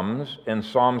psalms in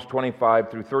Psalms 25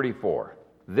 through 34.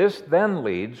 This then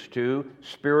leads to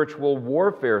spiritual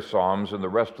warfare psalms in the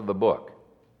rest of the book.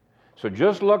 So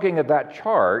just looking at that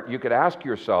chart, you could ask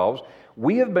yourselves,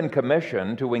 we have been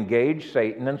commissioned to engage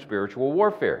Satan in spiritual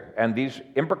warfare, and these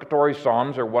imprecatory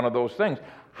psalms are one of those things.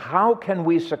 How can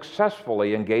we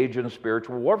successfully engage in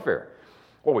spiritual warfare?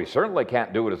 Well, we certainly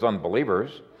can't do it as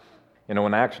unbelievers. You know,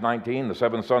 in Acts 19, the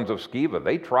 7 sons of Sceva,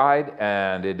 they tried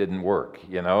and it didn't work.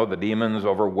 You know, the demons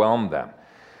overwhelmed them.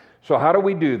 So how do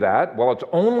we do that? Well, it's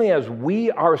only as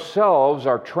we ourselves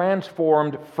are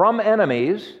transformed from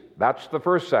enemies, that's the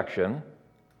first section,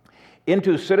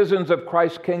 into citizens of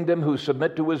Christ's kingdom who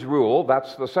submit to his rule,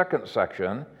 that's the second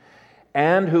section,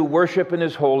 and who worship in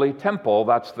his holy temple,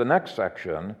 that's the next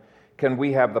section, can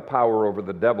we have the power over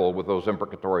the devil with those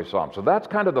imprecatory psalms. So that's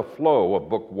kind of the flow of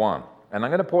Book 1. And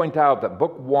I'm going to point out that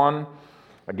Book 1,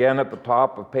 again at the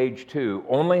top of page 2,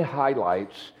 only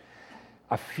highlights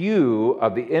a few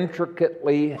of the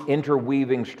intricately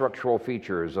interweaving structural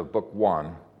features of Book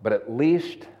 1, but at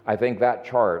least I think that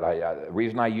chart, the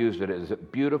reason I used it is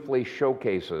it beautifully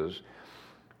showcases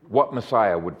what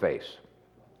Messiah would face.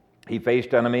 He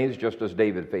faced enemies just as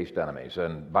David faced enemies.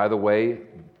 And by the way,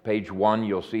 page 1,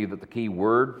 you'll see that the key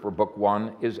word for Book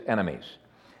 1 is enemies.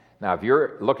 Now, if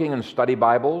you're looking in study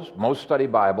Bibles, most study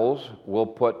Bibles will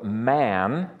put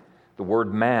man, the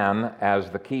word man, as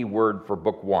the key word for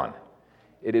Book 1.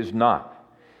 It is not.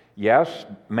 Yes,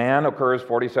 man occurs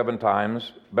 47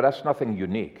 times, but that's nothing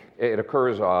unique. It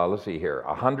occurs,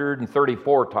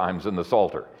 134 times in the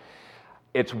Psalter.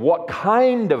 It's what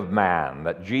kind of man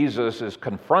that Jesus is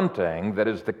confronting that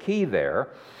is the key there.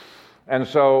 And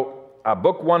so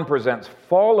Book 1 presents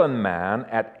fallen man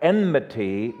at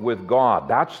enmity with God.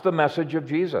 That's the message of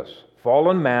Jesus.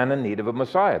 Fallen man in need of a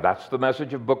Messiah. That's the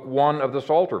message of Book 1 of the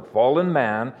Psalter. Fallen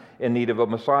man in need of a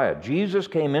Messiah. Jesus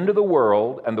came into the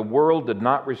world, and the world did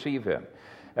not receive him.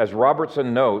 As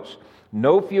Robertson notes,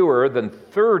 no fewer than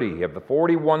 30 of the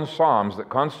 41 Psalms that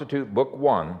constitute Book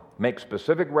 1 make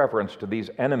specific reference to these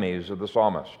enemies of the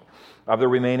psalmist. Of the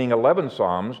remaining 11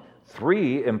 Psalms,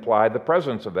 3 imply the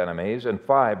presence of enemies, and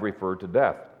 5 refer to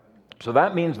death. So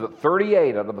that means that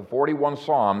 38 out of the 41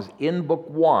 Psalms in Book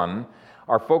 1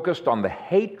 are focused on the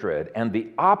hatred and the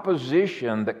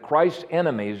opposition that Christ's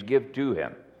enemies give to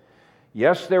him.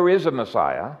 Yes, there is a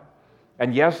Messiah,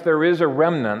 and yes, there is a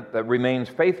remnant that remains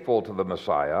faithful to the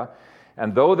Messiah,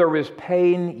 and though there is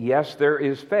pain, yes, there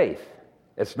is faith.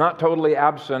 It's not totally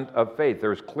absent of faith.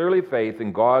 There's clearly faith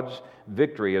in God's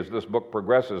victory as this book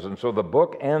progresses, and so the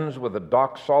book ends with a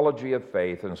doxology of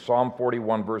faith in Psalm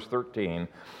 41, verse 13,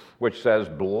 which says,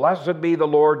 "Blessed be the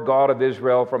Lord God of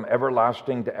Israel from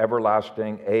everlasting to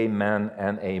everlasting. Amen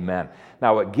and amen."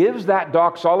 Now, it gives that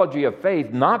doxology of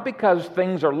faith not because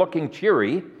things are looking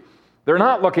cheery. They're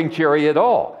not looking cheery at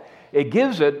all. It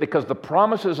gives it because the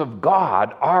promises of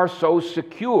God are so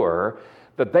secure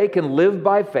that they can live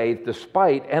by faith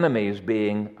despite enemies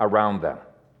being around them.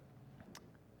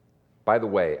 By the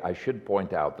way, I should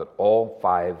point out that all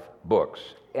 5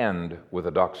 books end with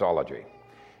a doxology.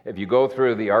 If you go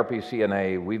through the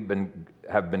RPCNA,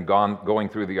 have been going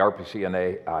through the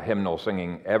RPCNA hymnal,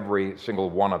 singing every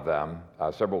single one of them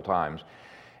several times,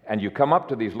 and you come up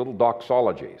to these little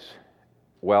doxologies.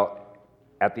 Well,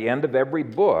 at the end of every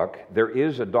book, there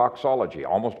is a doxology.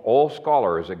 Almost all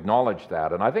scholars acknowledge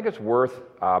that, and I think it's worth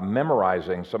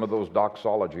memorizing some of those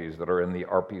doxologies that are in the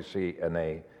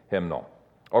RPCNA hymnal.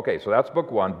 Okay, so that's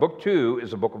book one. Book two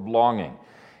is a book of longing.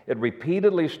 It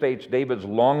repeatedly states David's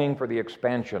longing for the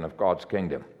expansion of God's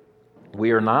kingdom.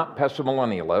 We are not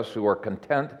pessimillennialists who are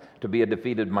content to be a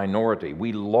defeated minority.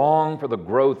 We long for the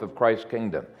growth of Christ's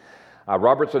kingdom.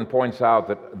 Robertson points out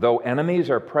that though enemies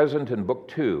are present in book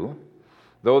two,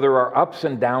 though there are ups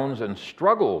and downs and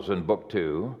struggles in book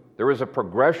two, there is a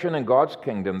progression in God's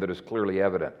kingdom that is clearly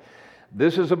evident.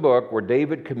 This is a book where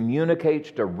David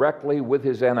communicates directly with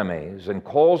his enemies and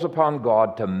calls upon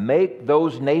God to make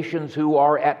those nations who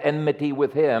are at enmity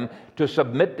with him to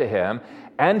submit to him,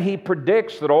 and he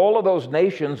predicts that all of those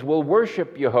nations will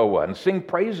worship Jehovah and sing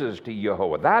praises to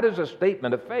Jehovah. That is a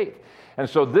statement of faith. And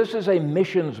so this is a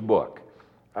missions book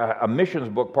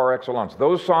par excellence.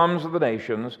 Those Psalms of the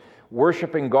nations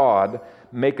worshiping God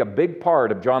make a big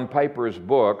part of John Piper's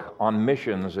book on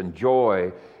missions and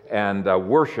joy and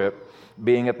worship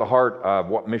being at the heart of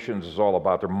what missions is all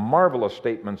about. They're marvelous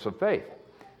statements of faith.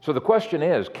 So the question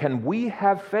is, can we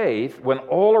have faith when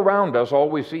all around us all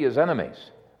we see is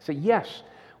enemies? Say, yes,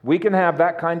 we can have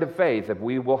that kind of faith if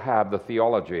we will have the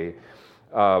theology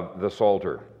of the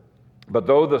Psalter. But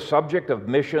though the subject of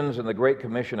missions and the Great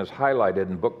Commission is highlighted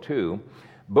in Book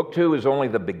 2 is only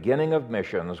the beginning of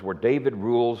missions where David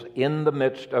rules in the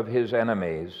midst of his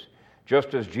enemies,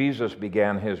 just as Jesus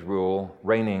began his rule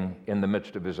reigning in the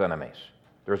midst of his enemies.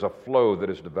 There's a flow that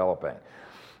is developing.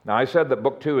 Now, I said that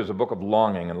Book 2 is a book of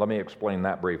longing, and let me explain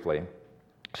that briefly.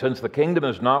 Since the kingdom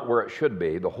is not where it should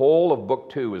be, the whole of Book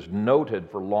 2 is noted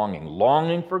for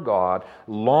longing for God,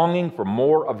 longing for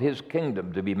more of his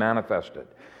kingdom to be manifested.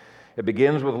 It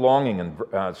begins with longing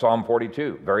in Psalm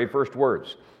 42, very first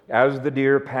words. As the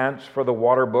deer pants for the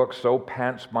water brook, so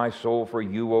pants my soul for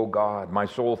you, O God. My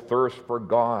soul thirsts for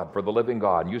God, for the living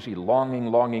God. And you see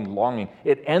longing.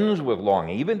 It ends with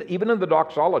longing, even in the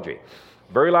doxology.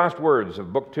 Very last words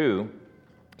of Book 2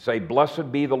 say,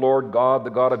 Blessed be the Lord God, the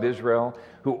God of Israel,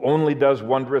 who only does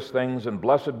wondrous things, and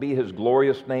blessed be his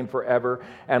glorious name forever,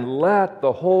 and let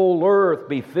the whole earth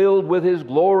be filled with his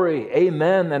glory.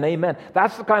 Amen and amen.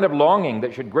 That's the kind of longing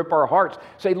that should grip our hearts.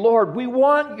 Say, Lord, we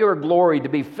want your glory to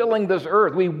be filling this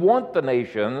earth. We want the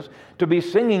nations to be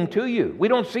singing to you. We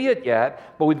don't see it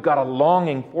yet, but we've got a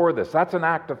longing for this. That's an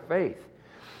act of faith.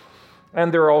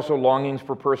 And there are also longings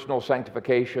for personal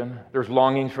sanctification. There's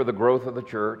longings for the growth of the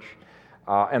church.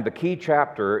 And the key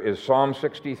chapter is Psalm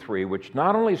 63, which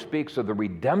not only speaks of the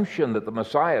redemption that the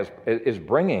Messiah is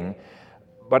bringing,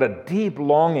 but a deep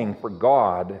longing for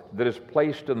God that is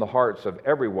placed in the hearts of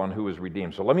everyone who is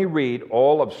redeemed. So let me read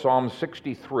all of Psalm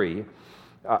 63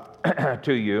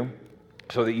 to you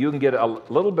so that you can get a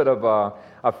little bit of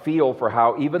a feel for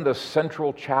how even the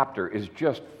central chapter is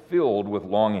just filled with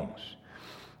longings.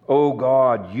 O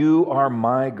God, you are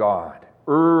my God.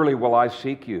 Early will I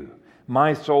seek you.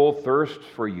 My soul thirsts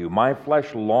for you. My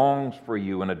flesh longs for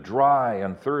you in a dry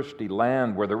and thirsty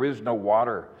land where there is no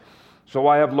water. So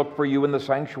I have looked for you in the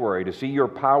sanctuary to see your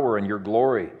power and your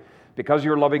glory. Because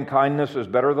your loving kindness is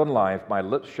better than life, my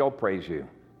lips shall praise you.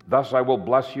 Thus I will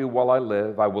bless you while I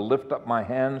live. I will lift up my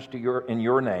hands in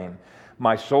your name.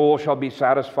 My soul shall be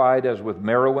satisfied as with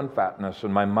marrow and fatness,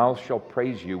 and my mouth shall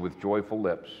praise you with joyful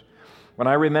lips. When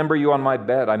I remember you on my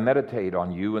bed, I meditate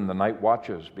on you in the night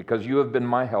watches, because you have been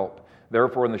my help.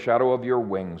 Therefore, in the shadow of your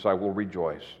wings, I will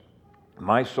rejoice.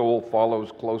 My soul follows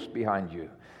close behind you.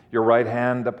 Your right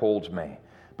hand upholds me.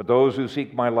 But those who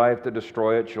seek my life to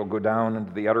destroy it shall go down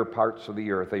into the utter parts of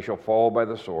the earth. They shall fall by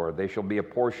the sword. They shall be a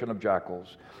portion of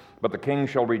jackals. But the king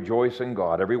shall rejoice in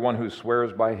God. Everyone who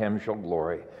swears by him shall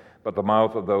glory. But the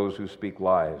mouth of those who speak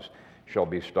lies shall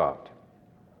be stopped.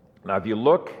 Now, if you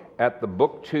look at the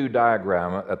Book 2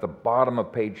 diagram at the bottom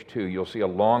of page 2, you'll see a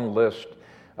long list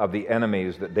of the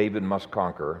enemies that David must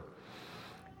conquer.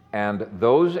 And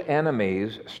those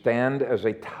enemies stand as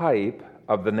a type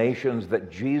of the nations that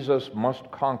Jesus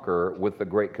must conquer with the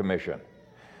Great Commission.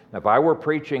 Now, if I were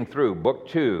preaching through Book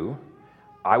 2,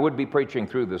 I would be preaching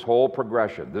through this whole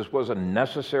progression. This was a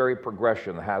necessary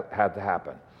progression that had to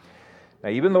happen. Now,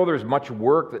 even though there's much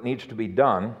work that needs to be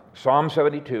done, Psalm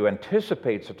 72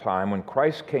 anticipates a time when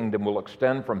Christ's kingdom will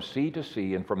extend from sea to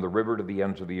sea and from the river to the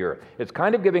ends of the earth. It's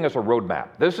kind of giving us a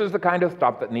roadmap. This is the kind of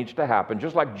stuff that needs to happen,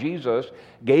 just like Jesus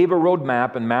gave a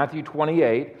roadmap in Matthew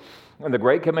 28, and the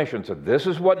Great Commission said, this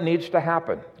is what needs to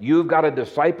happen. You've got to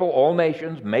disciple all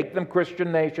nations, make them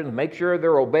Christian nations, make sure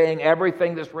they're obeying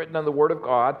everything that's written in the Word of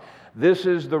God. This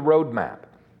is the roadmap.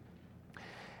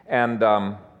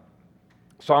 And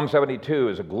Psalm 72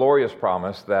 is a glorious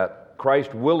promise that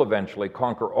Christ will eventually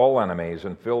conquer all enemies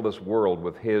and fill this world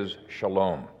with His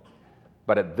shalom.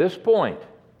 But at this point,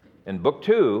 in Book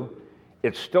 2,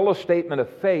 it's still a statement of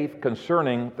faith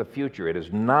concerning the future. It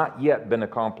has not yet been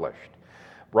accomplished.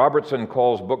 Robertson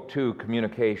calls Book 2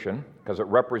 communication because it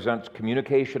represents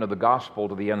communication of the gospel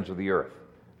to the ends of the earth.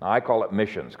 Now, I call it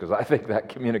missions because I think that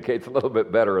communicates a little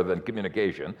bit better than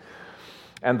communication.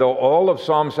 And though all of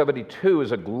Psalm 72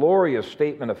 is a glorious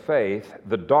statement of faith,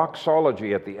 the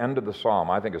doxology at the end of the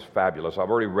psalm I think is fabulous. I've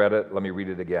already read it. Let me read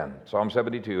it again. Psalm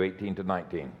 72, 18 to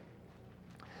 19.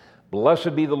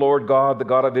 Blessed be the Lord God, the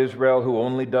God of Israel, who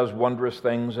only does wondrous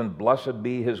things, and blessed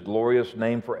be His glorious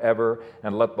name forever,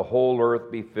 and let the whole earth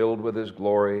be filled with His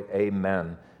glory.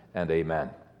 Amen and amen.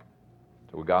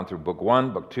 So we've gone through Book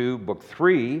 1, Book 2, Book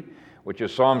 3, which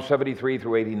is Psalm 73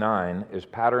 through 89, is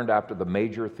patterned after the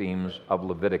major themes of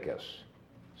Leviticus.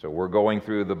 So we're going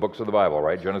through the books of the Bible,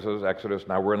 right? Genesis, Exodus,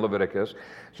 now we're in Leviticus.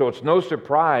 So it's no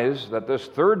surprise that this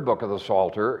third book of the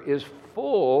Psalter is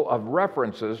full of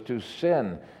references to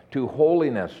sin, to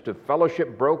holiness, to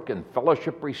fellowship broken,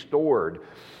 fellowship restored,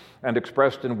 and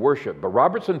expressed in worship. But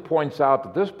Robertson points out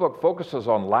that this book focuses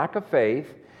on lack of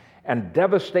faith and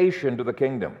devastation to the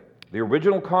kingdom. The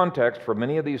original context for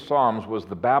many of these psalms was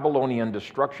the Babylonian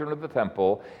destruction of the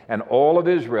temple and all of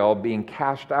Israel being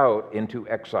cast out into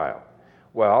exile.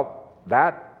 Well,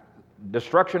 that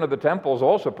destruction of the temple is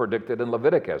also predicted in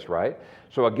Leviticus, right?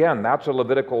 So again, that's a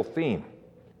Levitical theme.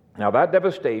 Now, that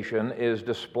devastation is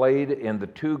displayed in the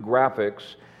two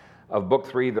graphics of Book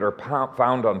 3 that are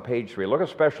found on page 3. Look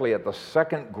especially at the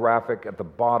second graphic at the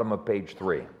bottom of page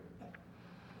 3.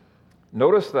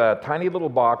 Notice the tiny little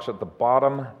box at the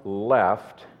bottom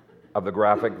left of the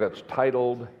graphic that's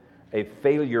titled A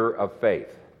Failure of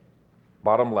Faith.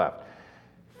 Bottom left.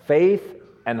 Faith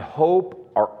and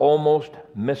hope are almost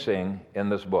missing in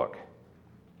this book.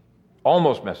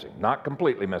 Almost missing. Not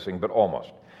completely missing, but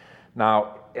almost.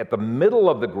 Now, at the middle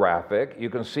of the graphic, you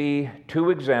can see two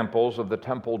examples of the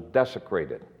temple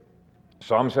desecrated.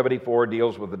 Psalm 74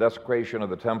 deals with the desecration of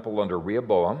the temple under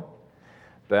Rehoboam.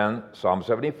 Then Psalm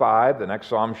 75, the next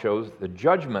psalm, shows the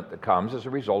judgment that comes as a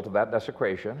result of that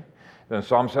desecration. Then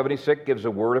Psalm 76 gives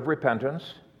a word of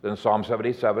repentance. Then Psalm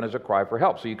 77 is a cry for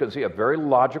help. So you can see a very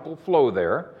logical flow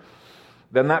there.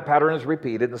 Then that pattern is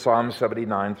repeated in Psalms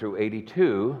 79 through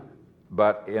 82,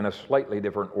 but in a slightly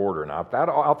different order. Now, if that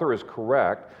author is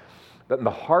correct, then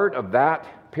the heart of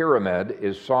that pyramid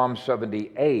is Psalm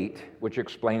 78, which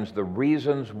explains the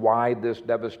reasons why this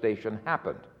devastation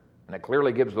happened. And it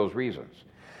clearly gives those reasons.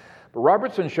 But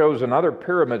Robertson shows another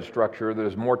pyramid structure that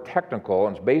is more technical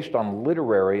and is based on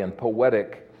literary and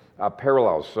poetic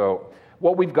parallels. So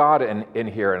what we've got in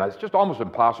here, and it's just almost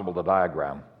impossible to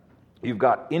diagram, you've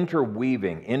got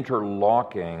interweaving,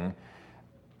 interlocking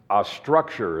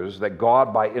structures that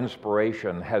God, by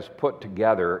inspiration, has put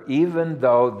together. Even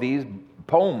though these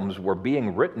poems were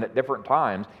being written at different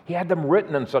times, he had them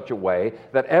written in such a way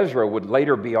that Ezra would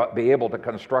later be able to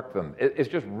construct them. It's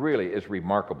just really is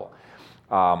remarkable.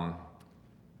 I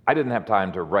didn't have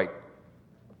time to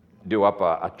do up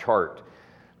a chart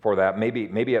for that.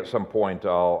 Maybe at some point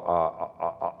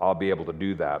I'll be able to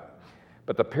do that.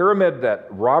 But the pyramid that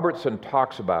Robertson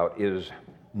talks about is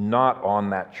not on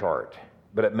that chart,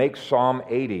 but it makes Psalm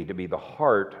 80 to be the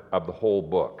heart of the whole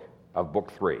book, of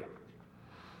Book 3.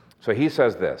 So he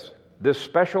says this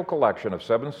special collection of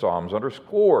 7 psalms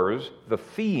underscores the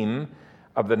theme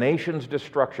of the nation's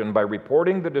destruction by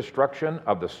reporting the destruction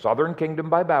of the southern kingdom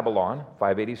by Babylon,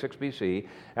 586 BC,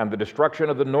 and the destruction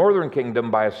of the northern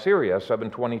kingdom by Assyria,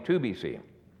 722 BC.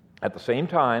 At the same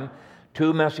time,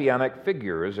 2 messianic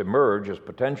figures emerge as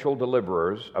potential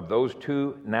deliverers of those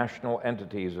 2 national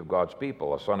entities of God's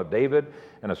people. A son of David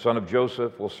and a son of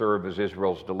Joseph will serve as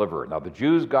Israel's deliverer. Now, the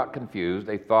Jews got confused.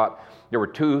 They thought there were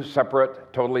 2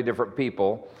 separate, totally different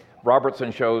people.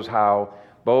 Robertson shows how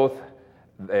both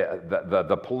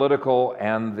the political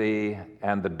and the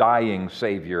dying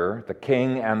Savior, the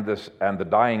king and the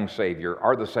dying Savior,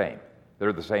 are the same.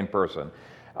 They're the same person.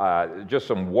 Just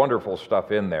some wonderful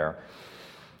stuff in there.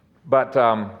 But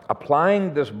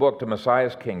applying this book to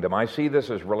Messiah's kingdom, I see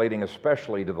this as relating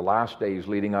especially to the last days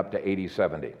leading up to AD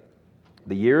 70.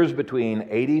 The years between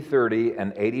AD 30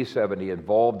 and AD 70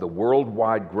 involved the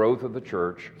worldwide growth of the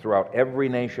church throughout every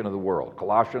nation of the world.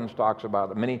 Colossians talks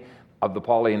about it. Many of the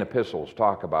Pauline epistles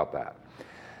talk about that.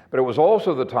 But it was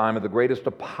also the time of the greatest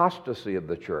apostasy of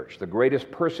the church, the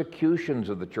greatest persecutions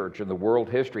of the church in the world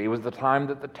history. It was the time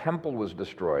that the temple was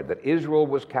destroyed, that Israel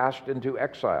was cast into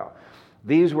exile.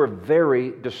 These were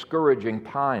very discouraging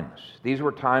times. These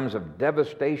were times of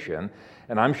devastation,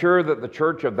 and I'm sure that the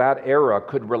church of that era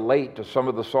could relate to some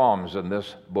of the Psalms in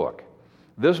this book.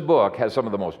 This book has some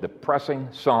of the most depressing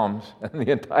Psalms in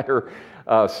the entire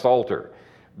Psalter.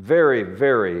 Very,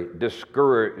 very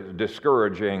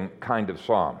discouraging kind of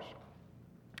Psalms.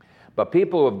 But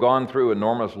people who have gone through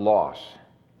enormous loss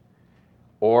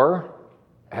or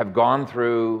have gone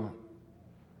through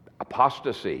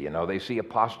apostasy, they see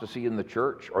apostasy in the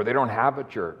church, or they don't have a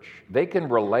church, they can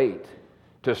relate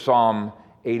to Psalm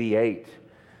 88,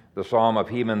 the Psalm of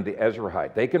Heman the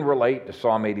Ezrahite. They can relate to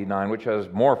Psalm 89, which has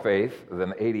more faith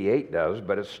than 88 does,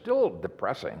 but it's still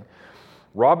depressing.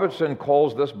 Robertson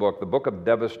calls this book the book of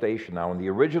devastation. Now, in the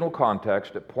original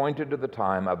context, it pointed to the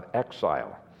time of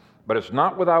exile. But it's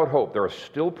not without hope. There are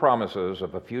still promises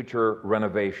of a future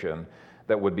renovation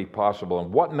that would be possible.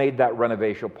 And what made that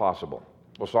renovation possible?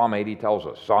 Well, Psalm 80 tells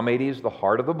us. Psalm 80 is the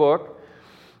heart of the book,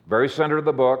 very center of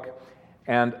the book.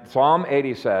 And Psalm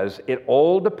 80 says, it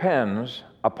all depends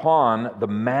upon the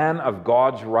man of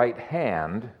God's right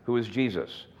hand, who is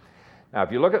Jesus. Now,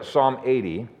 if you look at Psalm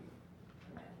 80,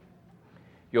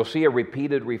 you'll see a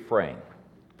repeated refrain.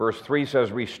 Verse 3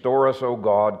 says, restore us, O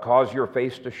God, cause your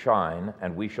face to shine,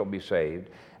 and we shall be saved.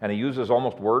 And he uses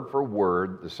almost word for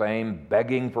word the same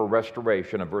begging for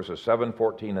restoration in verses 7,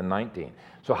 14, and 19.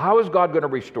 So how is God going to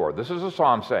restore? This is a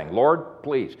psalm saying, Lord,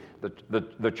 please,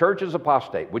 the church is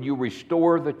apostate. Would you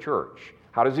restore the church?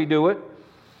 How does he do it?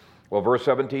 Well, verse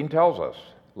 17 tells us,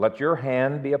 let your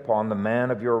hand be upon the man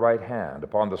of your right hand,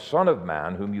 upon the Son of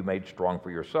Man whom you made strong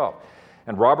for yourself.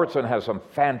 And Robertson has some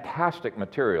fantastic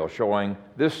material showing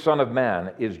this Son of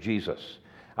Man is Jesus.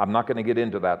 I'm not going to get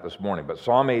into that this morning, but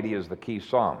Psalm 80 is the key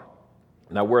psalm.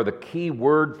 Now, where the key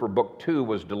word for book 2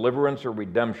 was deliverance or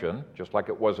redemption, just like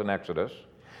it was in Exodus,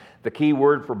 the key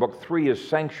word for book 3 is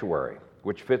sanctuary,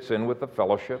 which fits in with the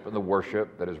fellowship and the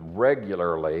worship that is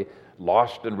regularly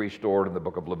lost and restored in the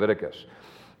book of Leviticus.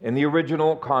 In the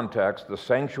original context, the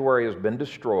sanctuary has been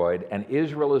destroyed, and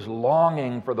Israel is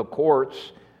longing for the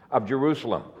courts of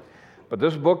Jerusalem. But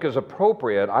this book is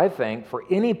appropriate, I think, for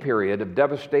any period of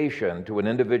devastation to an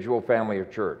individual, family, or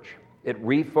church. It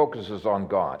refocuses on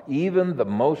God. Even the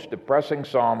most depressing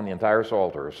psalm in the entire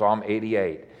Psalter, Psalm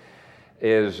 88,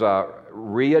 is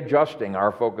readjusting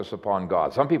our focus upon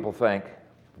God. Some people think,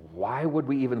 why would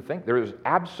we even think? There is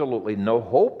absolutely no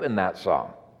hope in that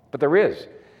psalm. But there is.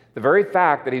 The very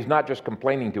fact that he's not just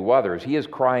complaining to others, he is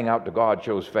crying out to God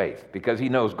shows faith, because he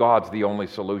knows God's the only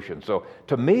solution. So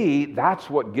to me, that's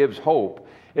what gives hope.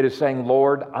 It is saying,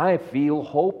 Lord, I feel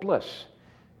hopeless.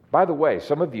 By the way,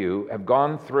 some of you have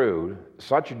gone through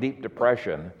such deep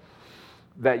depression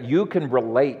that you can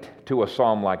relate to a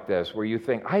psalm like this where you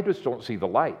think, I just don't see the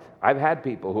light. I've had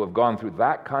people who have gone through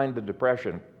that kind of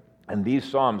depression, and these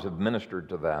psalms have ministered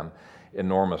to them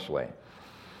enormously.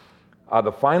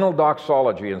 The final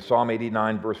doxology in Psalm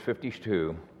 89, verse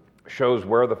 52, shows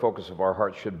where the focus of our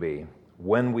hearts should be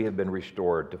when we have been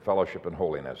restored to fellowship and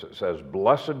holiness. It says,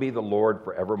 blessed be the Lord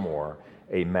forevermore.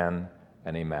 Amen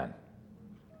and amen.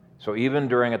 So even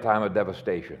during a time of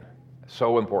devastation,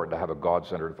 so important to have a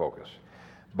God-centered focus.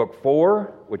 Book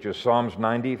 4, which is Psalms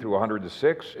 90 through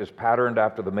 106, is patterned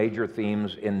after the major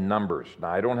themes in Numbers.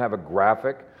 Now, I don't have a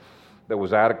graphic that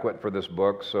was adequate for this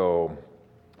book, so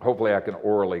hopefully I can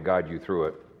orally guide you through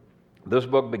it. This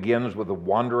book begins with the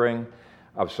wandering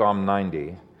of Psalm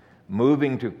 90,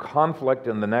 moving to conflict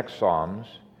in the next Psalms,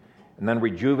 and then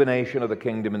rejuvenation of the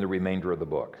kingdom in the remainder of the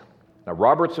book. Now,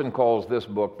 Robertson calls this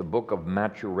book the book of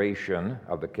maturation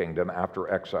of the kingdom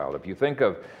after exile. If you think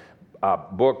of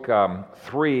book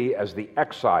 3 as the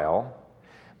exile,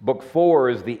 book 4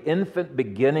 is the infant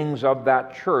beginnings of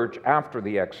that church after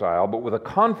the exile, but with a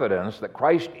confidence that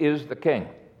Christ is the king.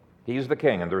 He's the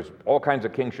king, and there's all kinds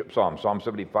of kingship psalms, Psalm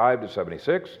 75 to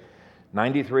 76,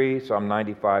 93, Psalm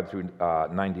 95 through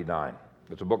 99.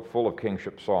 It's a book full of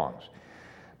kingship songs.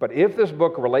 But if this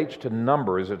book relates to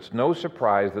Numbers, it's no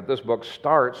surprise that this book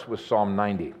starts with Psalm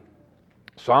 90.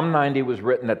 Psalm 90 was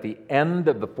written at the end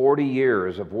of the 40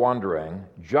 years of wandering,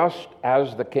 just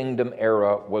as the kingdom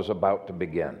era was about to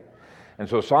begin. And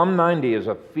so Psalm 90 is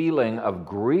a feeling of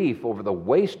grief over the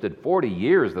wasted 40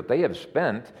 years that they have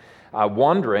spent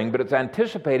wandering, but it's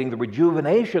anticipating the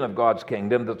rejuvenation of God's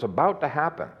kingdom that's about to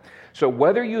happen. So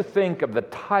whether you think of the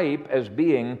type as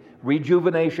being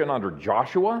rejuvenation under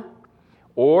Joshua,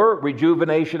 or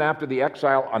rejuvenation after the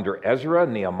exile under Ezra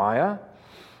and Nehemiah,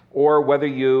 or whether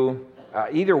you,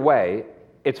 either way,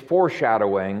 it's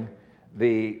foreshadowing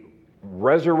the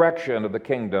resurrection of the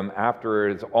kingdom after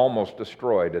it is almost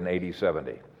destroyed in AD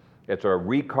 70. It's a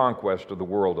reconquest of the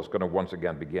world that's going to once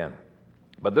again begin.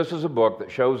 But this is a book that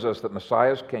shows us that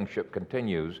Messiah's kingship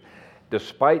continues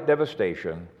despite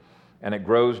devastation, and it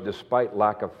grows despite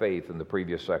lack of faith in the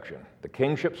previous section. The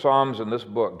kingship psalms in this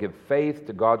book give faith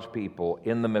to God's people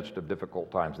in the midst of difficult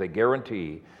times. They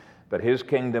guarantee that his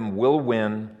kingdom will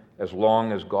win as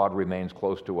long as God remains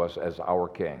close to us as our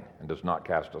king and does not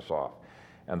cast us off.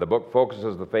 And the book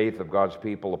focuses the faith of God's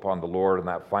people upon the Lord in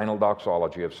that final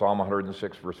doxology of Psalm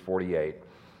 106, verse 48.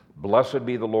 Blessed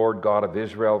be the Lord God of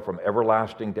Israel from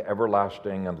everlasting to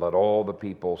everlasting, and let all the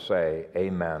people say,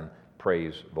 Amen.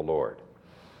 Praise the Lord.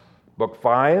 Book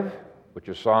 5, which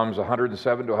is Psalms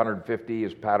 107 to 150,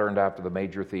 is patterned after the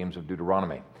major themes of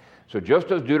Deuteronomy. So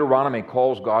just as Deuteronomy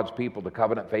calls God's people to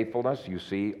covenant faithfulness, you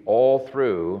see all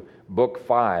through Book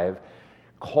 5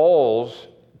 calls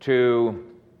to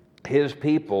his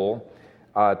people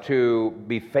to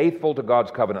be faithful to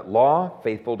God's covenant law,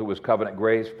 faithful to his covenant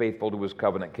grace, faithful to his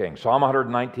covenant king. Psalm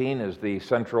 119 is the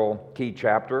central key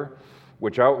chapter,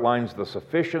 which outlines the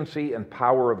sufficiency and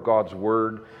power of God's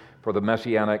word for the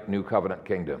messianic new covenant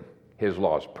kingdom. His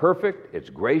law is perfect,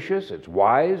 it's gracious, it's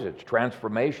wise, it's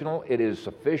transformational, it is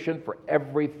sufficient for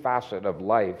every facet of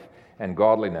life and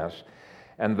godliness.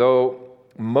 And though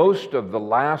most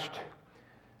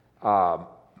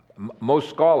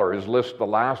scholars list the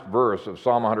last verse of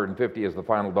Psalm 150 as the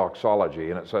final doxology,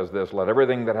 and it says this, let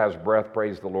everything that has breath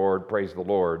praise the Lord, praise the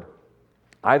Lord.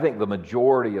 I think the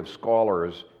majority of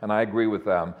scholars, and I agree with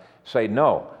them, say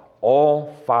no,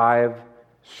 all 5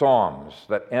 Psalms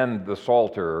that end the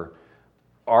Psalter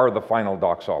are the final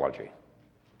doxology.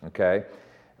 Okay?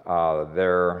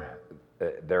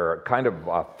 They're kind of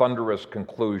a thunderous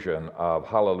conclusion of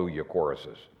hallelujah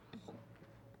choruses.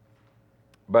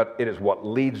 But it is what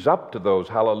leads up to those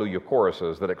hallelujah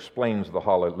choruses that explains the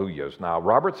hallelujahs. Now,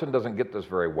 Robertson doesn't get this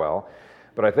very well,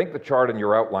 but I think the chart in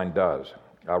your outline does.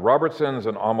 Robertson's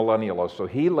an amillennialist, so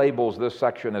he labels this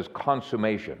section as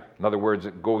consummation. In other words,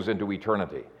 it goes into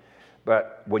eternity.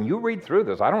 But when you read through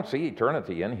this, I don't see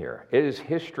eternity in here. It is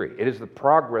history. It is the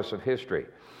progress of history.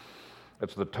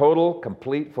 It's the total,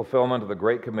 complete fulfillment of the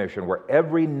Great Commission, where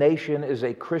every nation is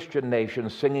a Christian nation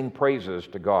singing praises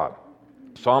to God.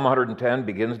 Psalm 110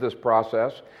 begins this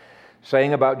process,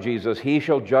 saying about Jesus, he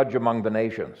shall judge among the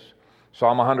nations.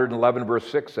 Psalm 111 verse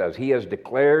 6 says, he has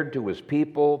declared to his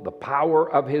people the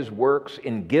power of his works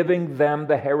in giving them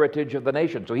the heritage of the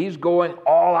nation. So he's going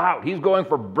all out. He's going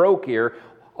for broke here.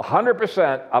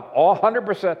 100% of all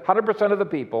 100% of the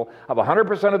people, of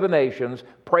 100% of the nations,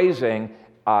 praising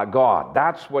God.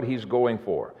 That's what he's going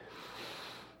for.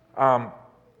 Psalm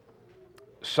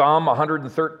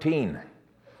 113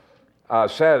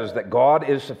 says that God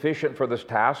is sufficient for this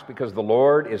task because the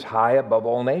Lord is high above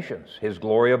all nations, his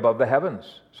glory above the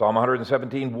heavens. Psalm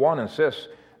 117:1 insists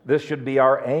this should be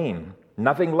our aim,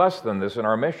 nothing less than this in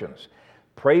our missions.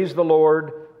 Praise the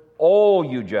Lord, all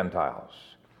you Gentiles.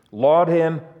 Laud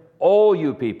him, all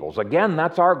you peoples. Again,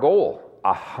 that's our goal.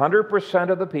 100%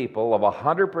 of the people of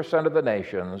 100% of the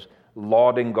nations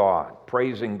lauding God,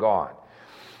 praising God.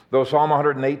 Though Psalm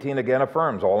 118 again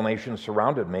affirms, all nations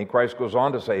surrounded me, Christ goes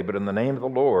on to say, but in the name of the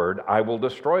Lord, I will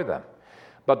destroy them.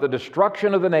 But the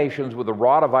destruction of the nations with a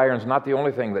rod of iron is not the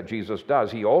only thing that Jesus does.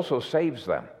 He also saves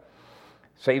them,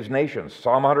 saves nations.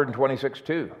 Psalm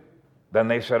 126:2. Then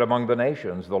they said among the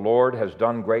nations, the Lord has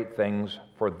done great things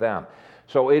for them.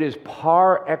 So it is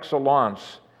par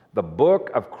excellence the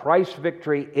book of Christ's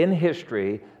victory in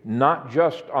history, not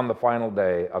just on the final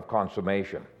day of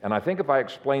consummation. And I think if I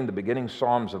explain the beginning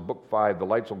Psalms of Book 5, the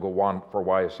lights will go on for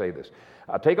why I say this.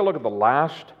 Take a look at the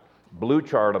last blue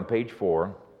chart on page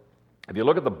 4. If you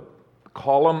look at the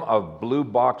column of blue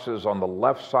boxes on the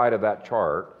left side of that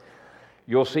chart,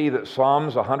 you'll see that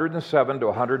Psalms 107 to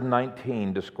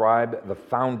 119 describe the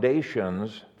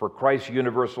foundations for Christ's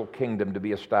universal kingdom to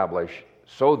be established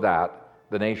so that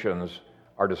the nations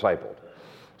are discipled.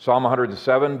 Psalm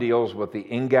 107 deals with the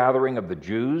ingathering of the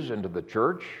Jews into the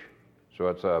church, so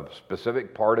it's a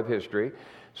specific part of history.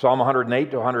 Psalm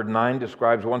 108 to 109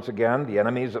 describes once again the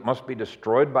enemies that must be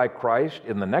destroyed by Christ.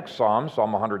 In the next psalm,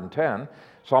 Psalm 110,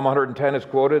 Psalm 110 is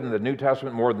quoted in the New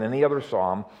Testament more than any other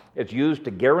psalm. It's used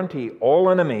to guarantee all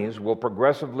enemies will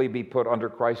progressively be put under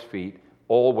Christ's feet,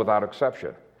 all without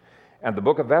exception. And the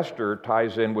book of Esther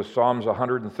ties in with Psalms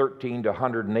 113 to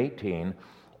 118,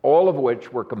 all of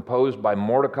which were composed by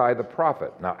Mordecai the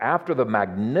prophet. Now, after the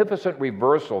magnificent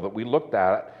reversal that we looked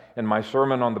at in my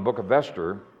sermon on the book of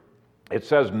Esther, it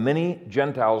says many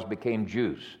Gentiles became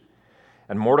Jews.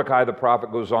 And Mordecai the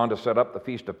prophet goes on to set up the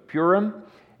Feast of Purim,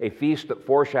 a feast that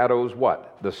foreshadows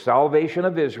what? The salvation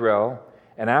of Israel,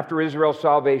 and after Israel's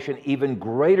salvation, even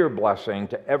greater blessing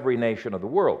to every nation of the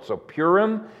world. So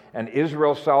Purim and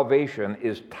Israel's salvation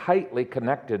is tightly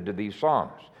connected to these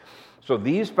psalms. So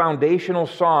these foundational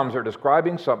psalms are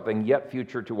describing something yet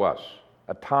future to us,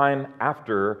 a time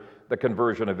after the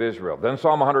conversion of Israel. Then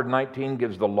Psalm 119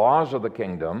 gives the laws of the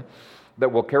kingdom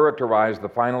that will characterize the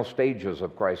final stages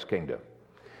of Christ's kingdom.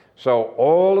 So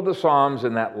all of the psalms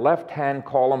in that left-hand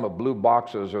column of blue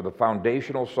boxes are the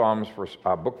foundational psalms for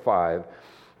Book 5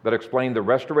 that explain the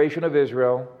restoration of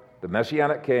Israel, the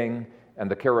Messianic king, and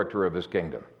the character of his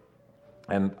kingdom.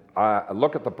 And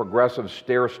look at the progressive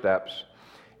stair steps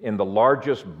in the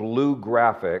largest blue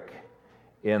graphic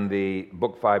in the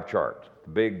Book 5 chart.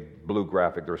 The big blue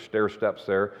graphic, there are stair steps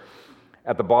there.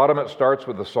 At the bottom it starts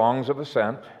with the songs of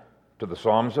ascent, to the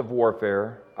psalms of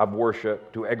warfare, of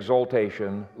worship, to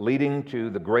exaltation, leading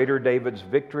to the greater David's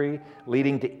victory,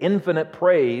 leading to infinite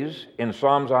praise in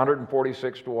Psalms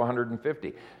 146 to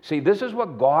 150. See, this is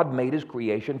what God made his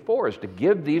creation for, is to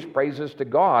give these praises to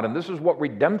God, and this is what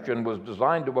redemption was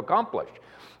designed to accomplish.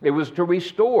 It was to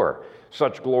restore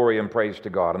such glory and praise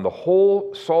to God. And the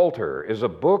whole Psalter is a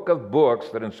book of books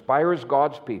that inspires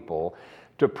God's people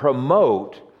to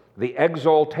promote the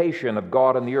exaltation of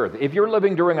God in the earth. If you're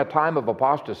living during a time of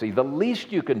apostasy, the least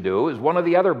you can do is one of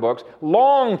the other books,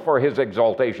 long for his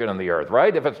exaltation in the earth,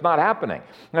 right? If it's not happening.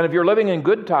 And if you're living in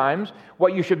good times,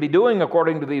 what you should be doing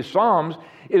according to these Psalms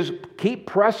is keep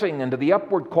pressing into the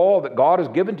upward call that God has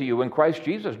given to you in Christ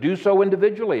Jesus. Do so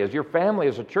individually, as your family,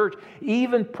 as a church,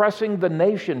 even pressing the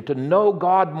nation to know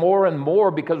God more and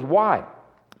more. Because why?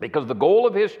 Because the goal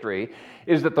of history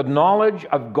is that the knowledge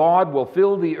of God will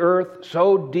fill the earth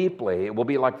so deeply, it will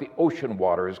be like the ocean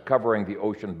waters covering the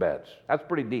ocean beds. That's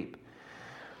pretty deep.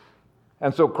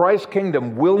 And so Christ's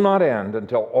kingdom will not end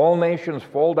until all nations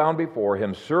fall down before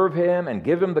him, serve him, and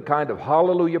give him the kind of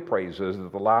hallelujah praises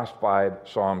that the last 5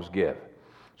 Psalms give.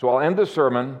 So I'll end this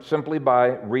sermon simply by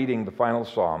reading the final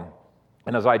Psalm.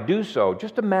 And as I do so,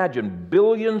 just imagine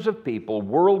billions of people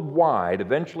worldwide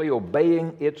eventually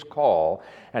obeying its call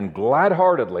and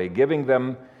glad-heartedly giving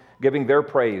their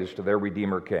praise to their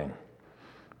Redeemer King.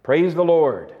 Praise the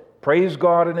Lord. Praise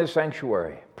God in his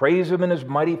sanctuary. Praise him in his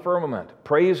mighty firmament.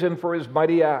 Praise him for his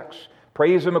mighty acts.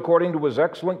 Praise him according to his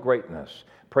excellent greatness.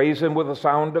 Praise him with the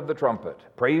sound of the trumpet.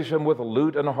 Praise him with a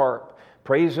lute and a harp.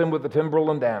 Praise him with the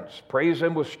timbrel and dance. Praise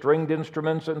him with stringed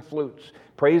instruments and flutes.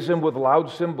 Praise him with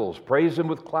loud cymbals. Praise him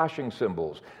with clashing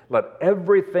cymbals. Let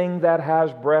everything that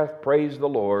has breath praise the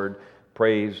Lord.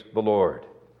 Praise the Lord.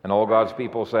 And all God's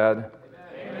people said,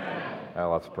 Amen.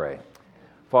 Now let's pray.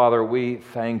 Father, we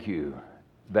thank you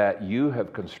that you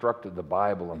have constructed the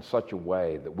Bible in such a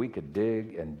way that we could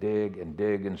dig and dig and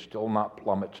dig and still not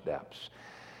plumb its depths.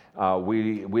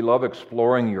 We love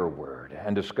exploring your word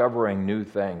and discovering new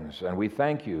things, and we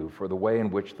thank you for the way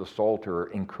in which the Psalter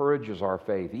encourages our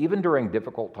faith. Even during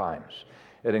difficult times,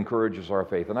 it encourages our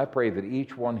faith. And I pray that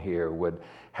each one here would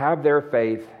have their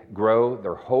faith grow,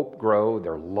 their hope grow,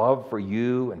 their love for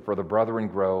you and for the brethren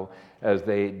grow as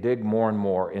they dig more and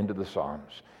more into the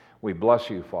Psalms. We bless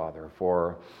you, Father,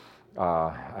 for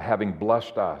having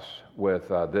blessed us with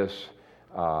this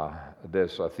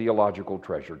theological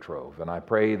treasure trove. And I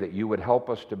pray that you would help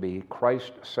us to be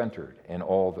Christ-centered in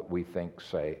all that we think,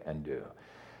 say, and do.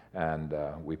 And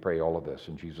we pray all of this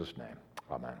in Jesus' name.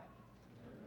 Amen.